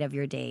highlight of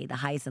your day, the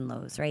highs and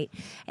lows, right?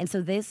 And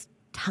so this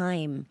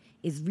time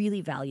is really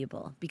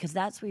valuable because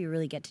that's where you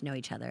really get to know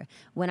each other.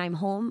 When I'm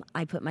home,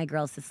 I put my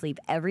girls to sleep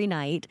every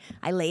night.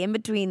 I lay in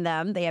between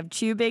them. They have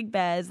two big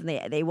beds, and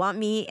they want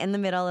me in the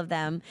middle of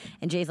them.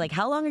 And Jay's like,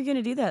 how long are you going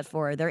to do that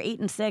for? They're 8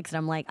 and 6. And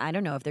I'm like, I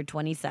don't know. If they're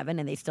 27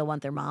 and they still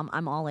want their mom,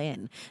 I'm all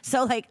in.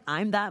 So, like,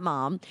 I'm that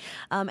mom.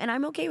 And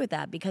I'm okay with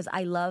that because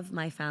I love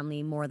my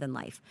family more than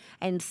life.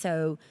 And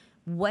so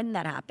when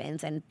that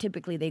happens, and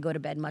typically they go to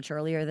bed much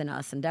earlier than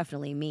us, and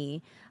definitely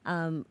me,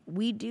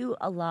 we do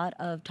a lot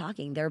of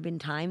talking. There have been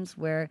times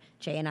where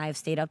Jay and I have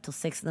stayed up till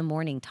 6 in the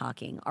morning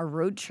talking. Our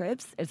road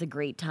trips is a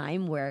great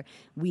time where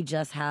we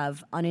just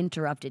have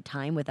uninterrupted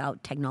time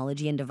without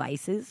technology and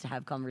devices to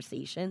have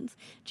conversations.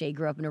 Jay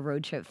grew up in a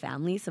road trip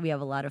family, so we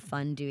have a lot of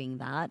fun doing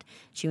that.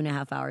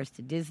 2.5 hours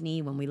to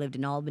Disney when we lived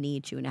in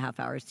Albany, 2.5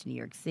 hours to New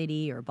York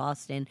City or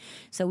Boston.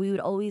 So we would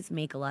always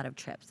make a lot of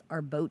trips.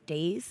 Our boat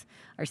days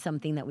are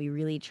something that we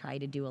really try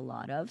to do a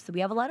lot of. So we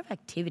have a lot of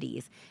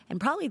activities. And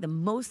probably the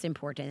most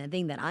important, the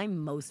thing that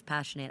I'm most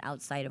passionate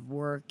outside of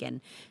work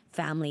and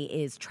family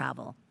is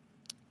travel.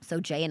 So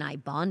Jay and I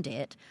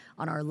bonded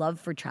on our love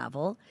for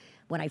travel.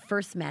 When I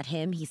first met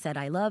him, he said,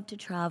 I love to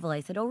travel.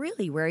 I said, oh,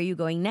 really? Where are you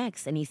going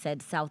next? And he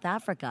said, South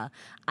Africa.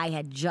 I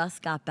had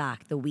just got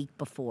back the week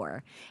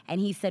before.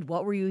 And he said,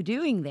 what were you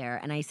doing there?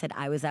 And I said,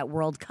 I was at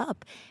World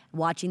Cup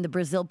watching the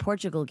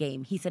Brazil-Portugal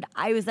game. He said,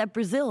 I was at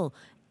Brazil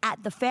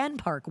at the fan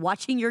park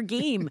watching your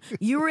game.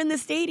 You were in the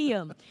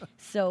stadium.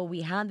 So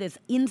we had this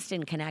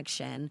instant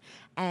connection.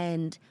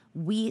 And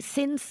we,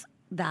 since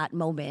that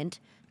moment,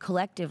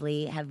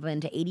 collectively have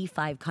been to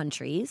 85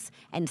 countries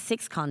and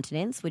 6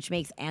 continents, which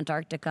makes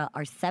Antarctica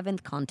our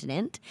 7th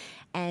continent.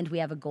 And we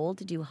have a goal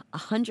to do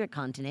 100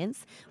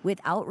 continents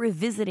without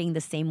revisiting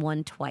the same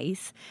one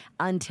twice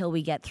until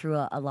we get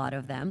through a lot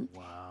of them.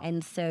 Wow.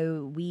 And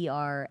so we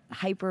are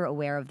hyper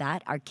aware of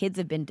that. Our kids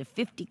have been to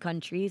 50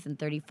 countries and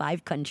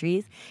 35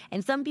 countries.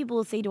 And some people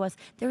will say to us,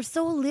 they're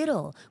so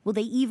little. Will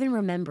they even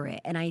remember it?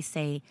 And I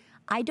say,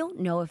 I don't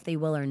know if they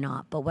will or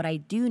not, but what I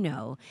do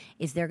know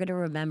is they're going to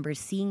remember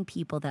seeing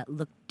people that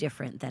looked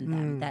different than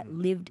them, that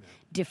lived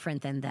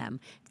different than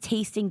them,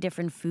 tasting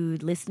different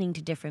food, listening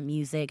to different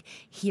music,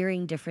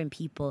 hearing different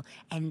people.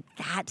 And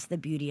that's the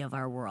beauty of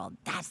our world.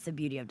 That's the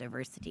beauty of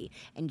diversity.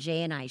 And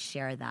Jay and I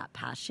share that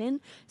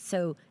passion.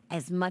 So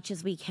as much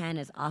as we can,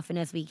 as often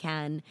as we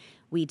can,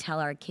 we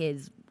tell our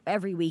kids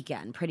every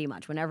weekend, pretty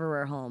much, whenever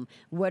we're home,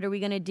 what are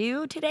we going to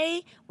do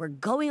today? We're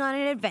going on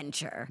an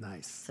adventure.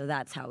 Nice. So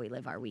that's how we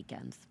live our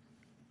weekends.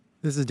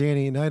 This is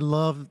Danny, and I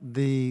love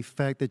the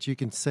fact that you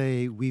can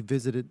say we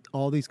visited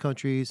all these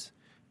countries,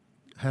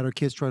 had our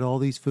kids tried all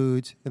these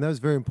foods, and that was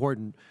very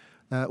important.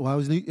 I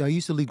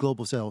used to lead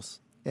global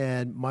sales,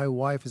 and my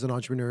wife is an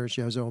entrepreneur.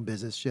 She has her own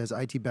business. She has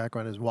IT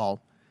background as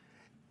well.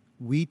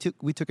 We took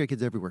our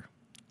kids everywhere.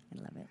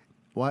 I love it.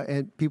 Why?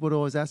 And people would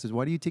always ask us,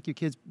 why do you take your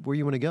kids where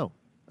you want to go?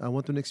 I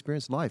want them to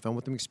experience life. I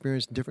want them to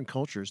experience different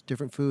cultures,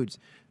 different foods.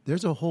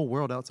 There's a whole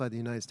world outside the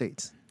United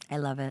States. I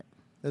love it.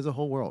 There's a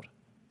whole world.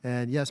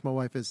 And yes, my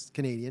wife is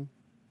Canadian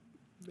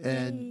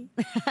and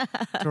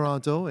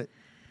Toronto.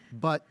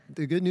 But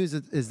the good news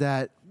is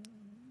that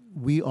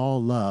we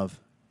all love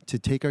to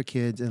take our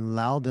kids and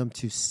allow them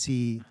to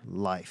see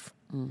life.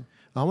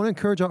 I want to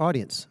encourage our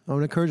audience. I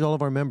want to encourage all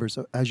of our members.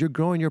 As you're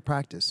growing your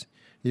practice,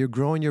 you're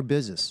growing your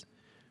business,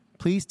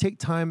 please take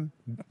time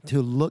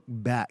to look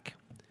back.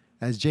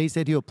 As Jay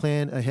said, he'll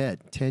plan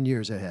ahead, 10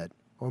 years ahead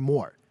or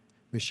more.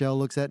 Michelle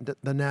looks at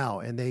the now,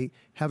 and they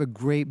have a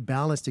great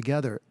balance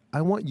together.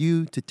 I want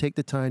you to take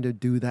the time to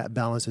do that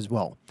balance as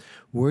well.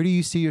 Where do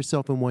you see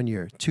yourself in 1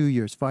 year, 2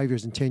 years, 5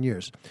 years, and 10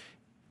 years?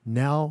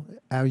 Now,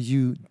 as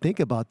you think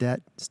about that,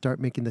 start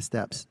making the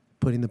steps,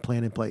 putting the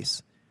plan in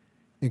place.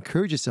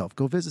 Encourage yourself.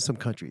 Go visit some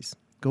countries.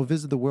 Go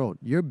visit the world.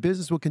 Your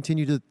business will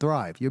continue to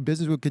thrive. Your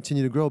business will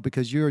continue to grow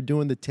because you're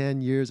doing the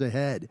 10 years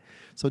ahead.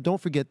 So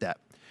don't forget that.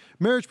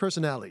 Marriage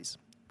personalities.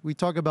 We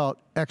talk about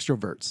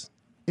extroverts,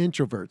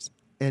 introverts,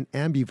 and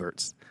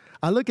ambiverts.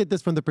 I look at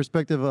this from the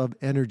perspective of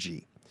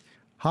energy.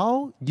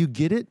 How you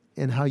get it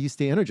and how you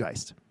stay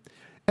energized.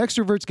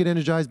 Extroverts get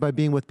energized by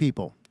being with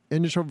people.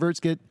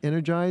 Introverts get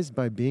energized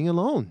by being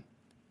alone.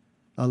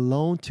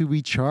 Alone to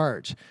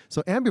recharge.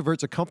 So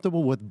ambiverts are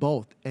comfortable with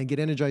both and get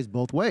energized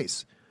both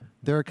ways.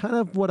 They're kind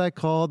of what I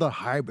call the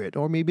hybrid,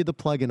 or maybe the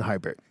plug-in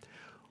hybrid.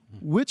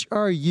 Which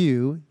are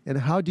you, and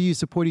how do you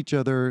support each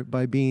other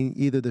by being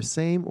either the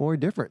same or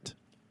different?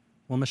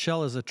 Well,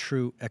 Michelle is a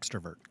true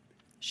extrovert.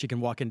 She can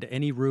walk into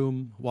any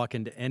room, walk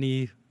into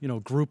any,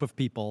 group of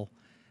people,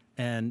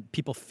 and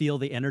people feel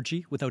the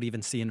energy without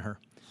even seeing her.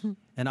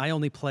 And I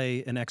only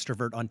play an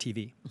extrovert on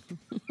TV.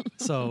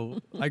 So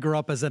I grew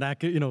up as an,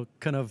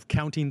 kind of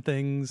counting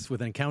things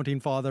with an accounting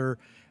father.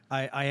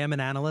 I am an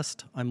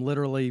analyst. I'm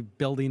literally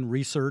building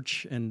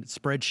research and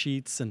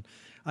spreadsheets, and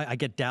I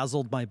get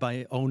dazzled by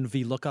my own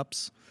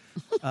VLOOKUPs.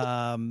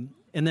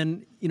 And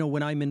then,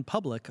 when I'm in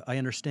public, I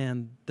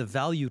understand the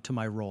value to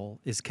my role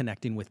is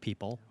connecting with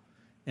people.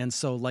 And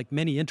so like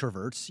many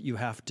introverts, you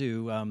have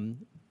to,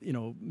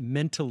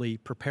 mentally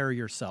prepare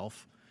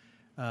yourself.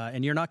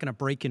 And you're not going to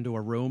break into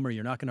a room, or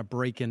you're not going to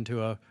break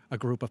into a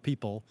group of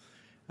people.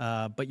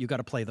 but you got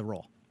to play the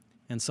role.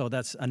 And so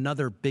that's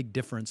another big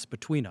difference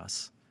between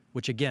us,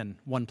 which again,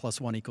 1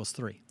 + 1 =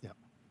 3.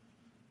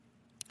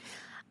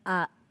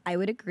 Yeah. I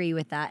would agree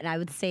with that. And I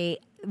would say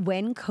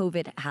when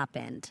COVID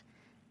happened,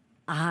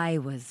 I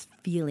was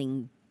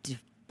feeling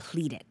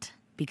depleted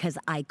because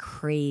I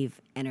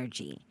crave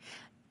energy.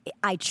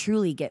 I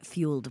truly get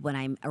fueled when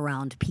I'm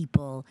around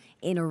people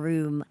in a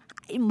room.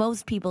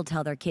 Most people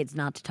tell their kids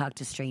not to talk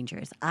to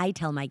strangers. I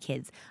tell my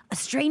kids, a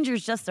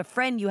stranger's just a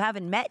friend you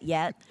haven't met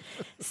yet.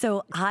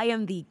 So I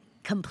am the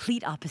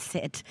complete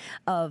opposite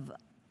of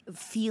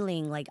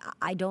feeling like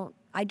I don't,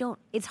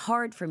 it's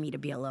hard for me to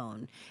be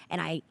alone.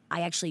 And I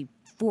actually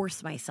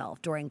force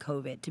myself during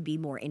COVID to be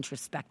more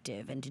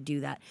introspective and to do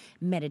that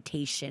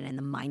meditation and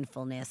the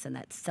mindfulness and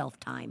that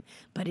self-time.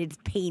 But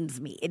it pains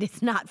me. It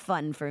is not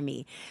fun for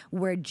me.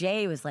 Where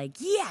Jay was like,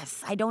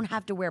 yes, I don't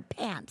have to wear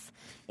pants.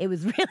 It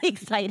was really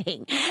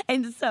exciting.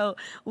 And so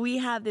we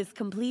have this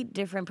complete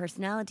different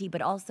personality,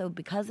 but also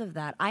because of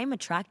that, I'm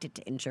attracted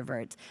to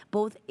introverts,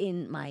 both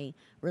in my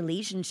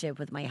relationship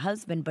with my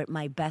husband, but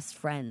my best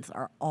friends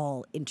are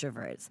all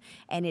introverts.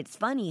 And it's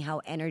funny how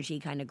energy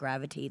kind of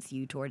gravitates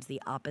you towards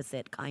the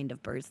opposite kind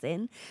of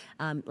person,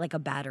 like a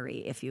battery,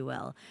 if you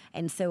will.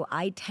 And so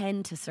I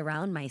tend to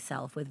surround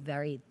myself with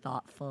very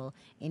thoughtful,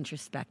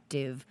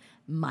 introspective,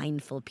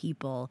 mindful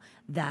people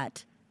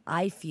that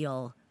I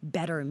feel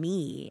better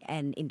me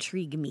and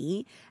intrigue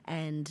me,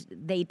 and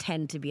they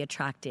tend to be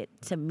attracted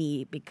to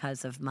me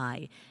because of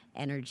my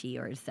energy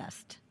or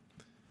zest.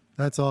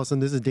 That's awesome.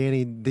 This is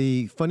Danny.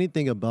 The funny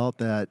thing about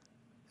that,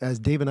 as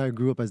Dave and I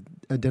grew up as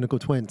identical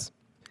twins,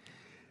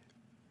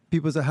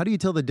 people say, how do you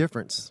tell the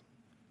difference?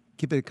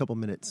 Give it a couple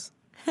minutes.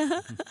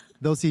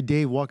 They'll see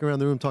Dave walking around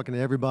the room talking to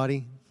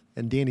everybody,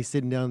 and Danny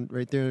sitting down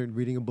right there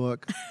reading a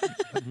book.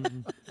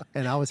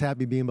 And I was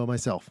happy being by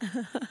myself.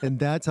 And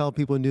that's how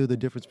people knew the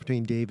difference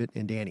between David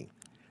and Danny.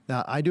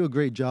 Now, I do a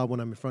great job when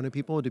I'm in front of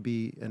people to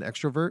be an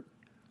extrovert,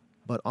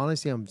 but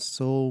honestly, I'm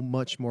so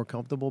much more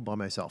comfortable by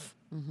myself.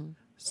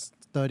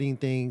 Studying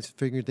things,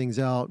 figuring things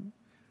out,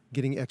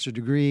 getting extra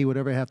degree,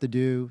 whatever I have to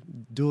do.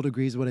 Dual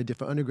degrees is what I did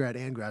for undergrad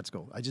and grad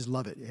school. I just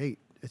love it. Hey,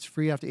 it's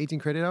free after 18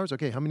 credit hours.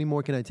 Okay, how many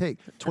more can I take?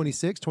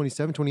 26,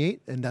 27,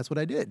 28? And that's what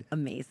I did.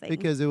 Amazing.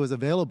 Because it was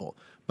available.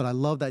 But I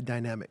love that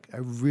dynamic. I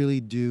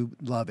really do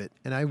love it.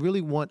 And I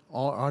really want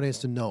our audience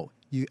to know,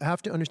 you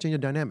have to understand your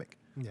dynamic.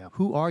 Yeah.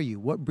 Who are you?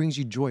 What brings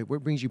you joy?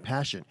 What brings you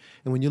passion?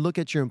 And when you look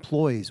at your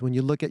employees, when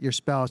you look at your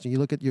spouse, and you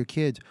look at your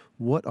kids,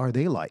 what are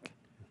they like?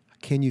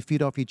 Can you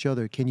feed off each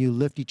other? Can you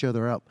lift each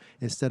other up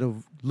instead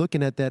of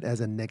looking at that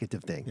as a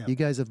negative thing? Yeah. You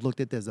guys have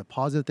looked at it as a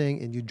positive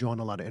thing, and you've drawn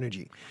a lot of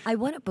energy.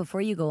 Before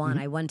you go on,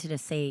 I wanted to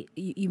say,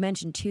 you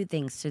mentioned two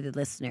things to the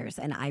listeners,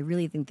 and I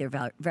really think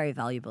they're very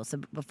valuable. So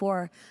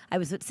before, I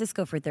was with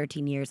Cisco for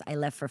 13 years. I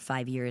left for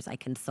 5 years. I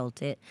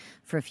consulted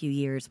for a few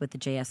years with the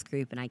JS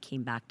Group, and I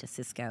came back to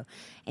Cisco.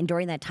 And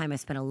during that time, I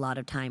spent a lot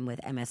of time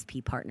with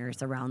MSP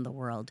partners around the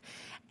world.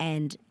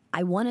 And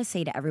I want to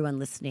say to everyone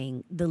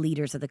listening, the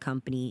leaders of the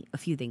company, a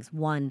few things.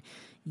 One,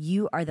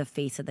 you are the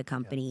face of the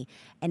company,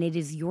 and it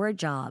is your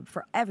job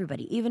for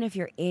everybody, even if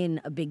you're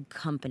in a big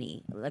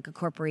company, like a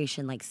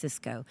corporation like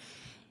Cisco,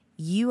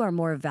 you are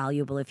more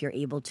valuable if you're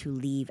able to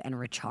leave and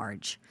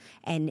recharge.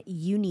 And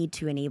you need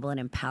to enable and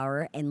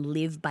empower and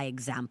live by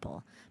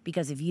example.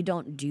 Because if you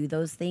don't do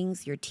those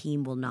things, your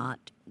team will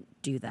not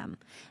do them.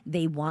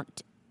 They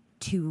want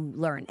to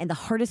learn. And the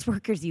hardest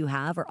workers you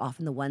have are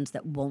often the ones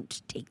that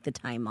won't take the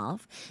time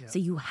off. Yeah. So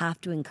you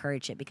have to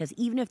encourage it, because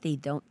even if they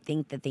don't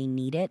think that they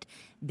need it,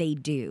 they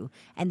do.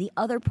 And the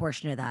other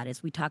portion of that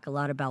is we talk a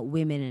lot about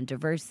women and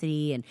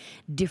diversity and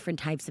different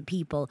types of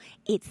people.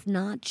 It's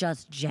not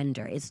just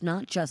gender. It's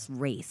not just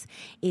race.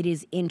 It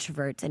is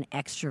introverts and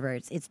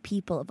extroverts. It's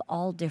people of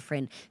all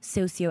different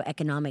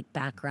socioeconomic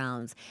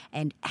backgrounds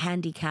and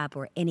handicap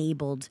or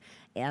enabled,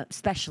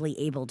 specially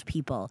abled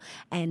people,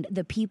 and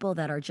the people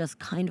that are just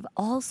kind of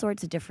all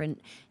sorts of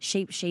different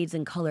shapes, shades,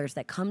 and colors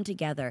that come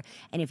together.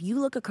 And if you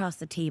look across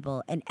the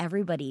table and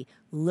everybody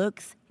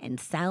looks and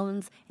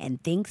sounds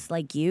and thinks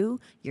like you're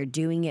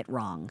doing it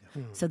wrong.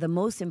 So the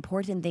most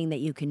important thing that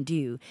you can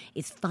do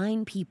is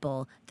find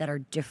people that are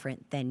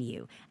different than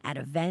you at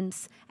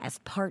events, as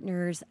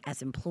partners,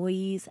 as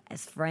employees,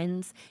 as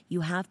friends.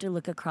 You have to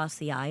look across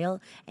the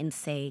aisle and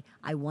say,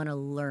 I want to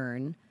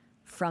learn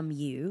from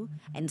you.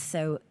 And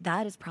so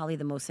that is probably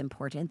the most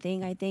important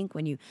thing, I think.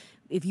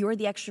 If you're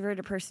the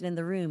extroverted person in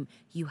the room,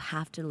 you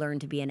have to learn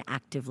to be an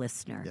active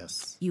listener.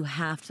 Yes. You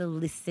have to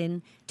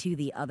listen to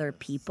the other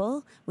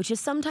people, which is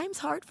sometimes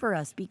hard for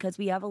us because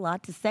we have a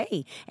lot to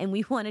say and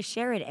we want to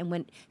share it. And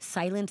when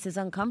silence is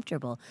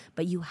uncomfortable,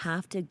 but you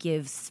have to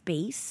give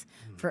space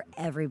for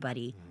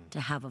everybody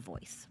to have a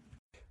voice.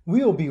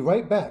 We'll be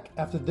right back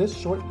after this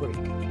short break.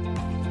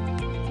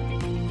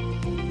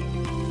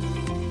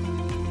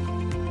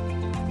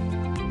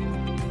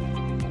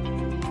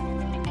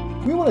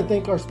 We want to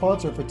thank our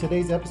sponsor for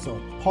today's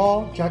episode,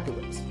 Paul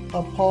Jacowicz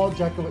of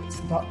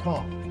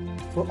pauljacowicz.com.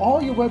 For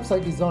all your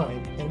website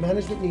design and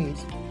management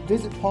needs,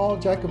 visit Paul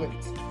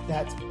Jacowicz.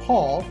 That's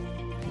Paul,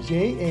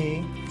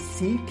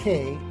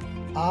 Jacowicz.com.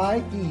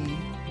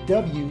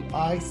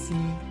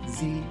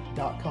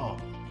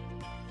 iewicz.com.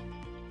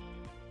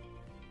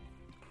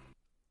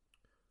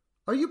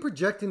 Are you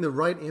projecting the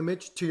right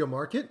image to your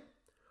market?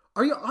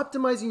 Are you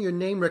optimizing your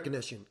name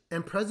recognition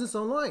and presence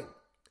online?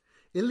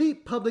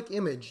 Elite Public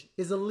Image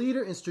is a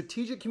leader in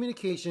strategic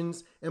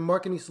communications and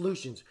marketing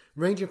solutions,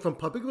 ranging from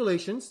public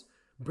relations,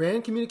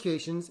 brand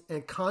communications,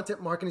 and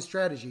content marketing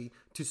strategy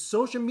to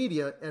social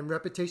media and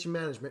reputation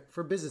management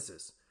for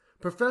businesses,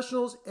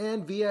 professionals,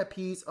 and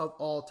VIPs of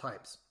all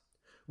types.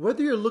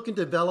 Whether you're looking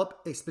to develop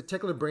a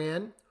particular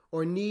brand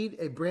or need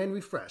a brand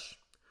refresh,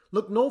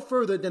 look no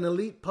further than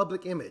Elite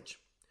Public Image.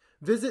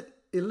 Visit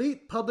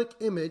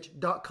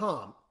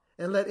elitepublicimage.com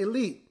and let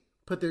Elite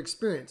put their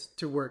experience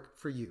to work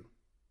for you.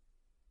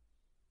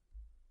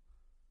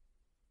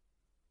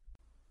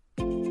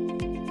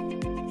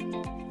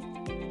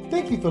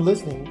 Thank you for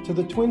listening to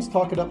the Twins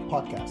Talk It Up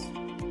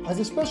podcast. As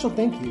a special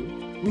thank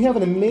you, we have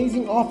an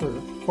amazing offer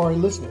for our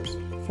listeners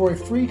for a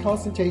free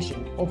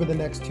consultation over the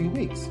next 2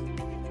 weeks.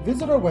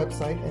 Visit our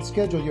website and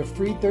schedule your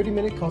free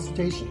 30-minute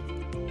consultation.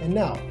 And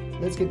now,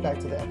 let's get back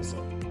to the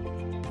episode.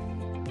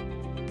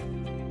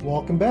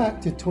 Welcome back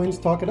to Twins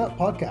Talk It Up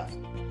podcast.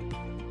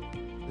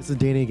 This is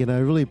Danny again. I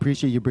really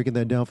appreciate you breaking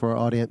that down for our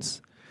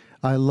audience.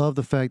 I love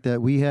the fact that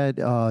we had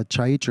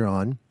Chaitra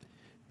on,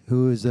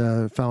 who is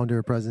the founder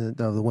and president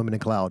of the Women in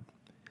Cloud.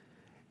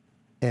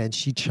 And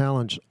she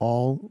challenged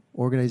all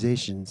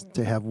organizations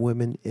to have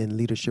women in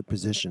leadership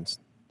positions,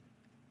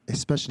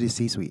 especially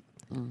C-suite.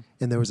 And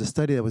there was a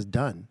study that was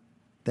done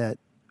that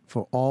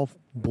for all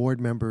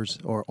board members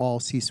or all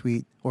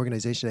C-suite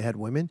organizations that had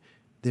women,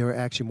 they were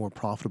actually more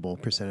profitable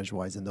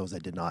percentage-wise than those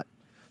that did not.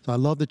 So I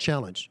love the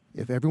challenge.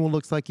 If everyone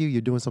looks like you,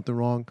 you're doing something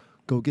wrong.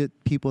 Go get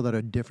people that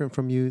are different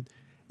from you.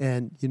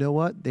 And you know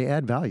what? They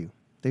add value.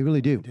 They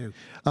really do.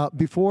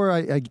 Before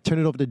I turn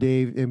it over to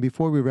Dave, and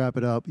before we wrap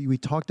it up, we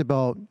talked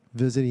about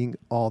visiting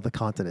all the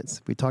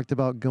continents. We talked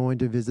about going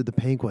to visit the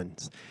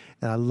penguins.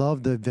 And I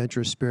love the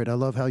adventurous spirit. I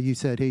love how you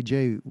said, hey,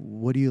 Jay,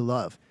 what do you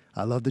love?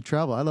 I love the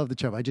travel. I love the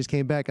travel. I just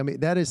came back. I mean,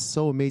 that is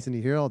so amazing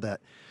to hear all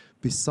that.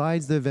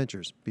 Besides the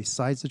adventures,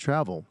 besides the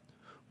travel,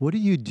 what do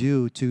you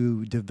do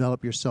to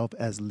develop yourself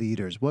as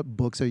leaders? What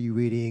books are you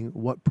reading?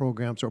 What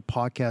programs or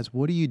podcasts?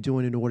 What are you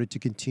doing in order to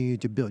continue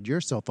to build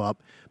yourself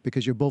up?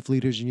 Because you're both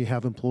leaders and you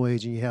have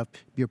employees and you have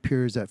your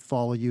peers that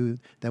follow you,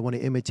 that want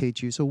to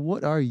imitate you. So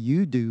what are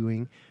you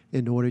doing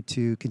in order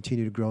to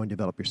continue to grow and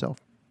develop yourself?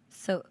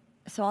 So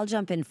I'll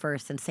jump in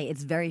first and say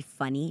it's very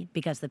funny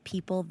because the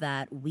people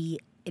that we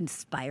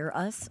inspire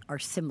us are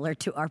similar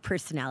to our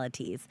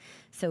personalities.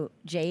 So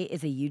Jay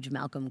is a huge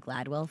Malcolm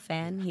Gladwell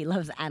fan. He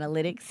loves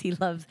analytics. He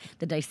loves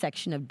the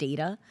dissection of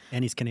data.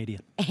 And he's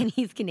Canadian.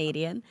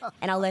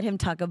 And I'll let him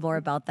talk more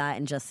about that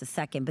in just a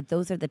second. But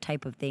those are the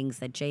type of things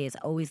that Jay is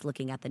always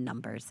looking at the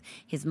numbers.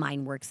 His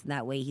mind works in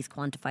that way. He's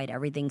quantified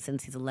everything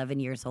since he's 11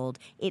 years old.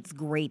 It's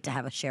great to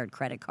have a shared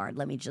credit card,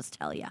 let me just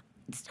tell you.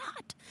 It's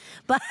not.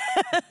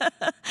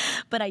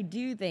 But I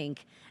do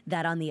think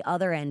that on the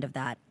other end of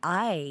that,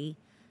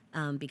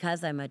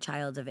 because I'm a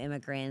child of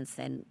immigrants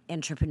and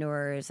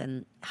entrepreneurs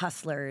and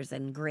hustlers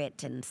and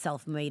grit and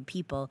self-made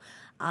people,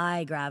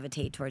 I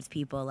gravitate towards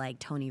people like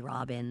Tony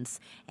Robbins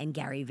and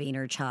Gary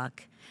Vaynerchuk.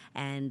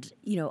 And,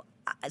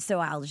 so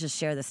I'll just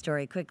share the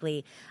story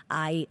quickly.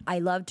 I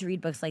love to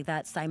read books like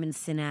that. Simon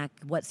Sinek,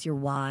 What's Your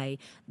Why?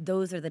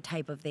 Those are the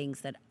type of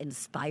things that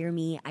inspire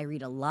me. I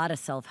read a lot of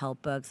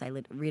self-help books. I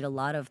read a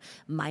lot of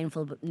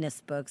mindfulness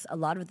books. A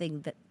lot of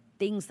things that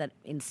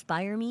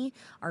inspire me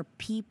are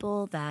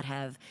people that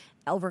have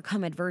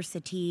overcome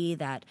adversity,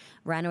 that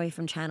ran away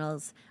from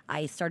channels.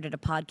 I started a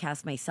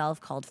podcast myself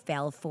called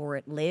Fail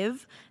Forward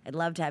Live. I'd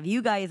love to have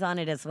you guys on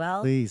it as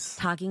well. Please.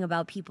 Talking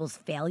about people's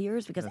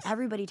failures, because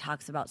everybody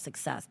talks about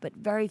success, but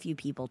very few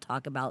people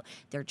talk about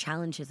their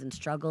challenges and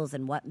struggles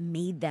and what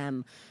made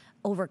them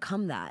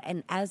overcome that.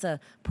 And as a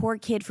poor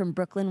kid from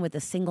Brooklyn with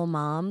a single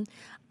mom,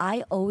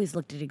 I always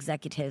looked at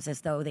executives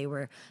as though they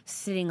were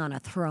sitting on a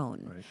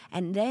throne. Right.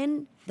 And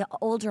then the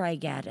older I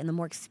get and the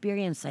more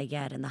experience I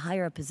get and the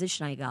higher a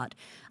position I got,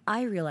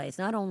 I realized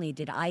not only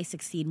did I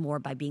succeed more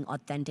by being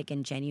authentic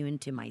and genuine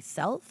to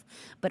myself,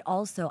 but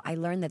also I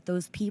learned that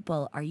those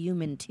people are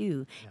human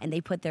too. Yeah. And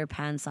they put their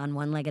pants on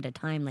one leg at a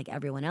time like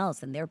everyone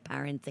else, and their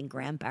parents and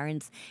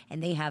grandparents,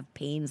 and they have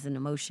pains and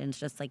emotions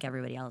just like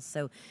everybody else.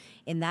 So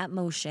in that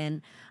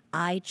motion,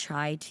 I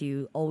try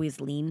to always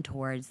lean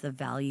towards the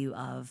value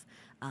of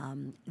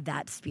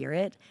that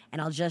spirit. And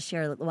I'll just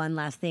share one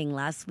last thing.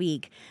 Last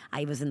week,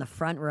 I was in the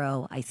front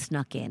row. I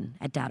snuck in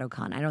at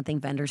DattoCon. I don't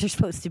think vendors are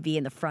supposed to be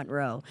in the front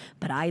row,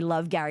 but I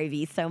love Gary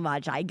Vee so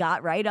much. I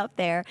got right up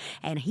there,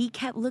 and he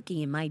kept looking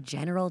in my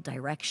general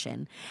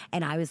direction.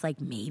 And I was like,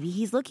 maybe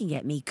he's looking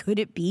at me. Could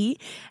it be?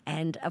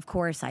 And of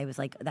course, I was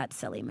like, that's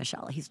silly,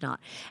 Michelle. He's not.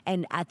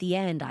 And at the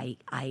end,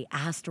 I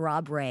asked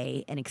Rob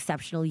Ray, an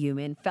exceptional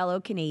human, fellow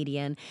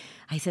Canadian.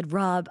 I said,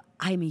 Rob,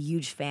 I'm a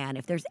huge fan.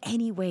 If there's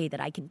any way that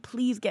I can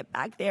please get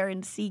back there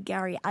and see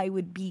Gary, I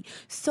would be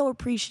so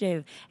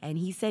appreciative. And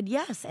he said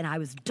yes. And I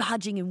was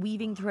dodging and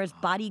weaving through his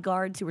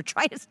bodyguards who were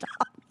trying to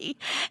stop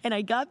And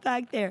I got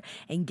back there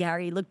and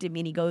Gary looked at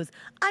me and he goes,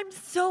 I'm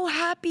so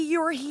happy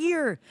you're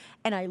here.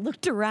 And I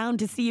looked around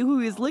to see who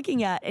he was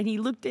looking at, and he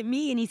looked at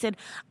me and he said,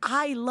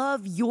 I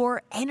love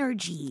your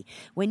energy.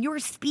 When you're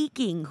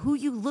speaking, who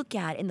you look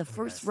at in the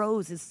first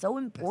rows is so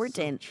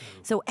important.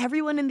 So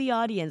everyone in the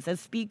audience as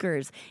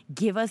speakers,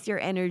 give us your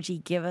energy,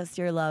 give us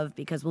your love,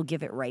 because we'll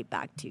give it right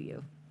back to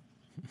you.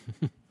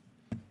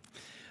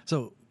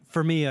 So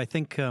for me, I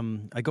think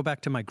I go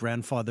back to my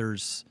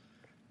grandfather's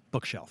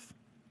bookshelf.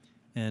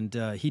 And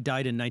he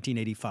died in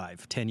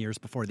 1985, 10 years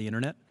before the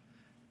internet.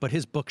 But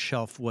his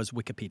bookshelf was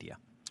Wikipedia.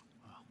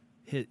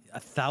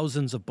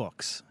 Thousands of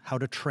books. How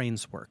do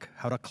trains work?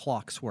 How do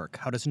clocks work?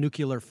 How does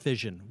nuclear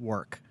fission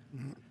work?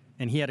 Mm-hmm.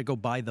 And he had to go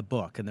buy the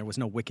book, and there was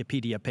no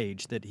Wikipedia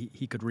page that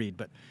he could read.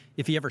 But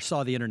if he ever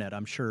saw the internet,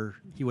 I'm sure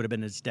he would have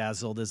been as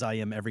dazzled as I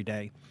am every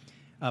day.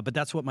 But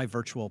that's what my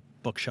virtual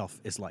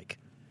bookshelf is like.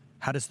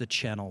 How does the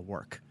channel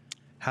work?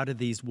 How do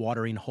these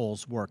watering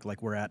holes work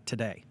like we're at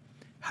today?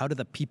 How do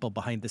the people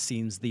behind the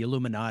scenes, the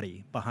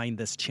Illuminati behind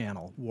this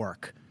channel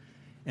work?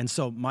 And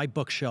so my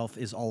bookshelf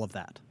is all of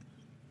that.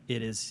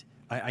 It is,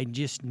 I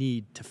just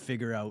need to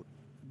figure out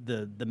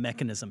the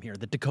mechanism here,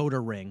 the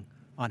decoder ring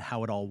on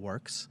how it all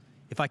works.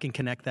 If I can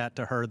connect that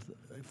to her,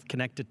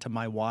 connect it to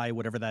my why,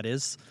 whatever that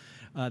is,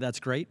 that's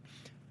great.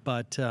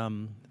 But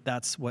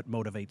that's what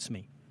motivates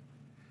me.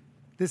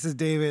 This is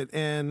David,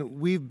 and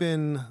we've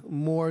been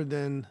more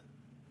than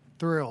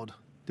thrilled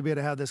to be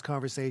able to have this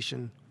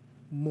conversation,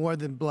 more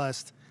than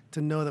blessed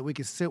to know that we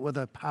can sit with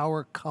a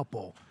power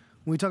couple.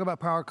 When we talk about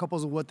power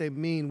couples and what they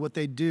mean, what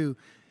they do,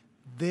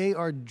 they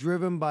are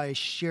driven by a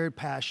shared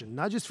passion,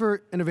 not just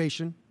for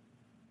innovation,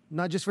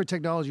 not just for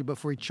technology, but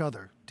for each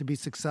other to be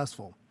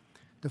successful,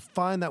 to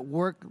find that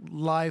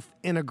work-life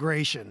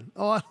integration.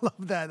 Oh, I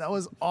love that. That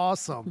was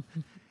awesome.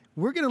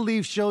 We're going to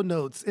leave show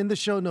notes, in the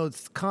show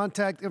notes,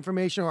 contact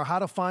information or how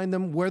to find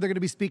them, where they're going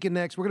to be speaking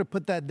next. We're going to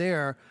put that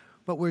there.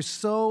 But we're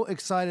so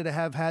excited to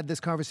have had this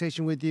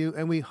conversation with you,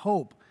 and we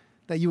hope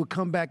that you will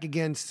come back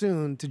again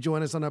soon to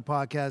join us on our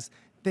podcast.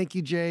 Thank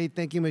you, Jay.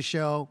 Thank you,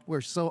 Michelle.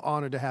 We're so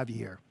honored to have you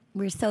here.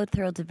 We're so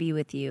thrilled to be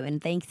with you.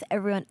 And thanks,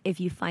 everyone. If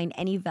you find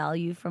any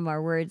value from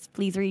our words,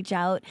 please reach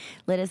out.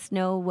 Let us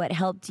know what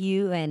helped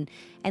you, and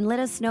let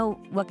us know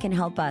what can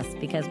help us,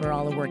 because we're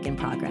all a work in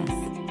progress.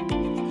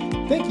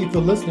 Thank you for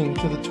listening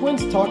to the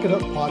Twins Talk It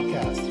Up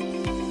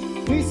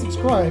podcast. Please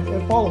subscribe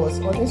and follow us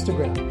on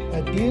Instagram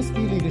at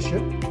DSB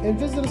Leadership, and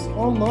visit us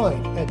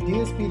online at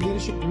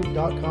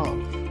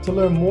dsbleadershipgroup.com to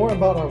learn more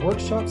about our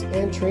workshops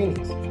and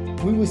trainings.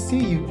 We will see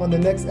you on the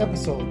next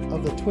episode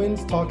of the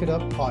Twins Talk It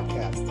Up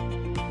podcast.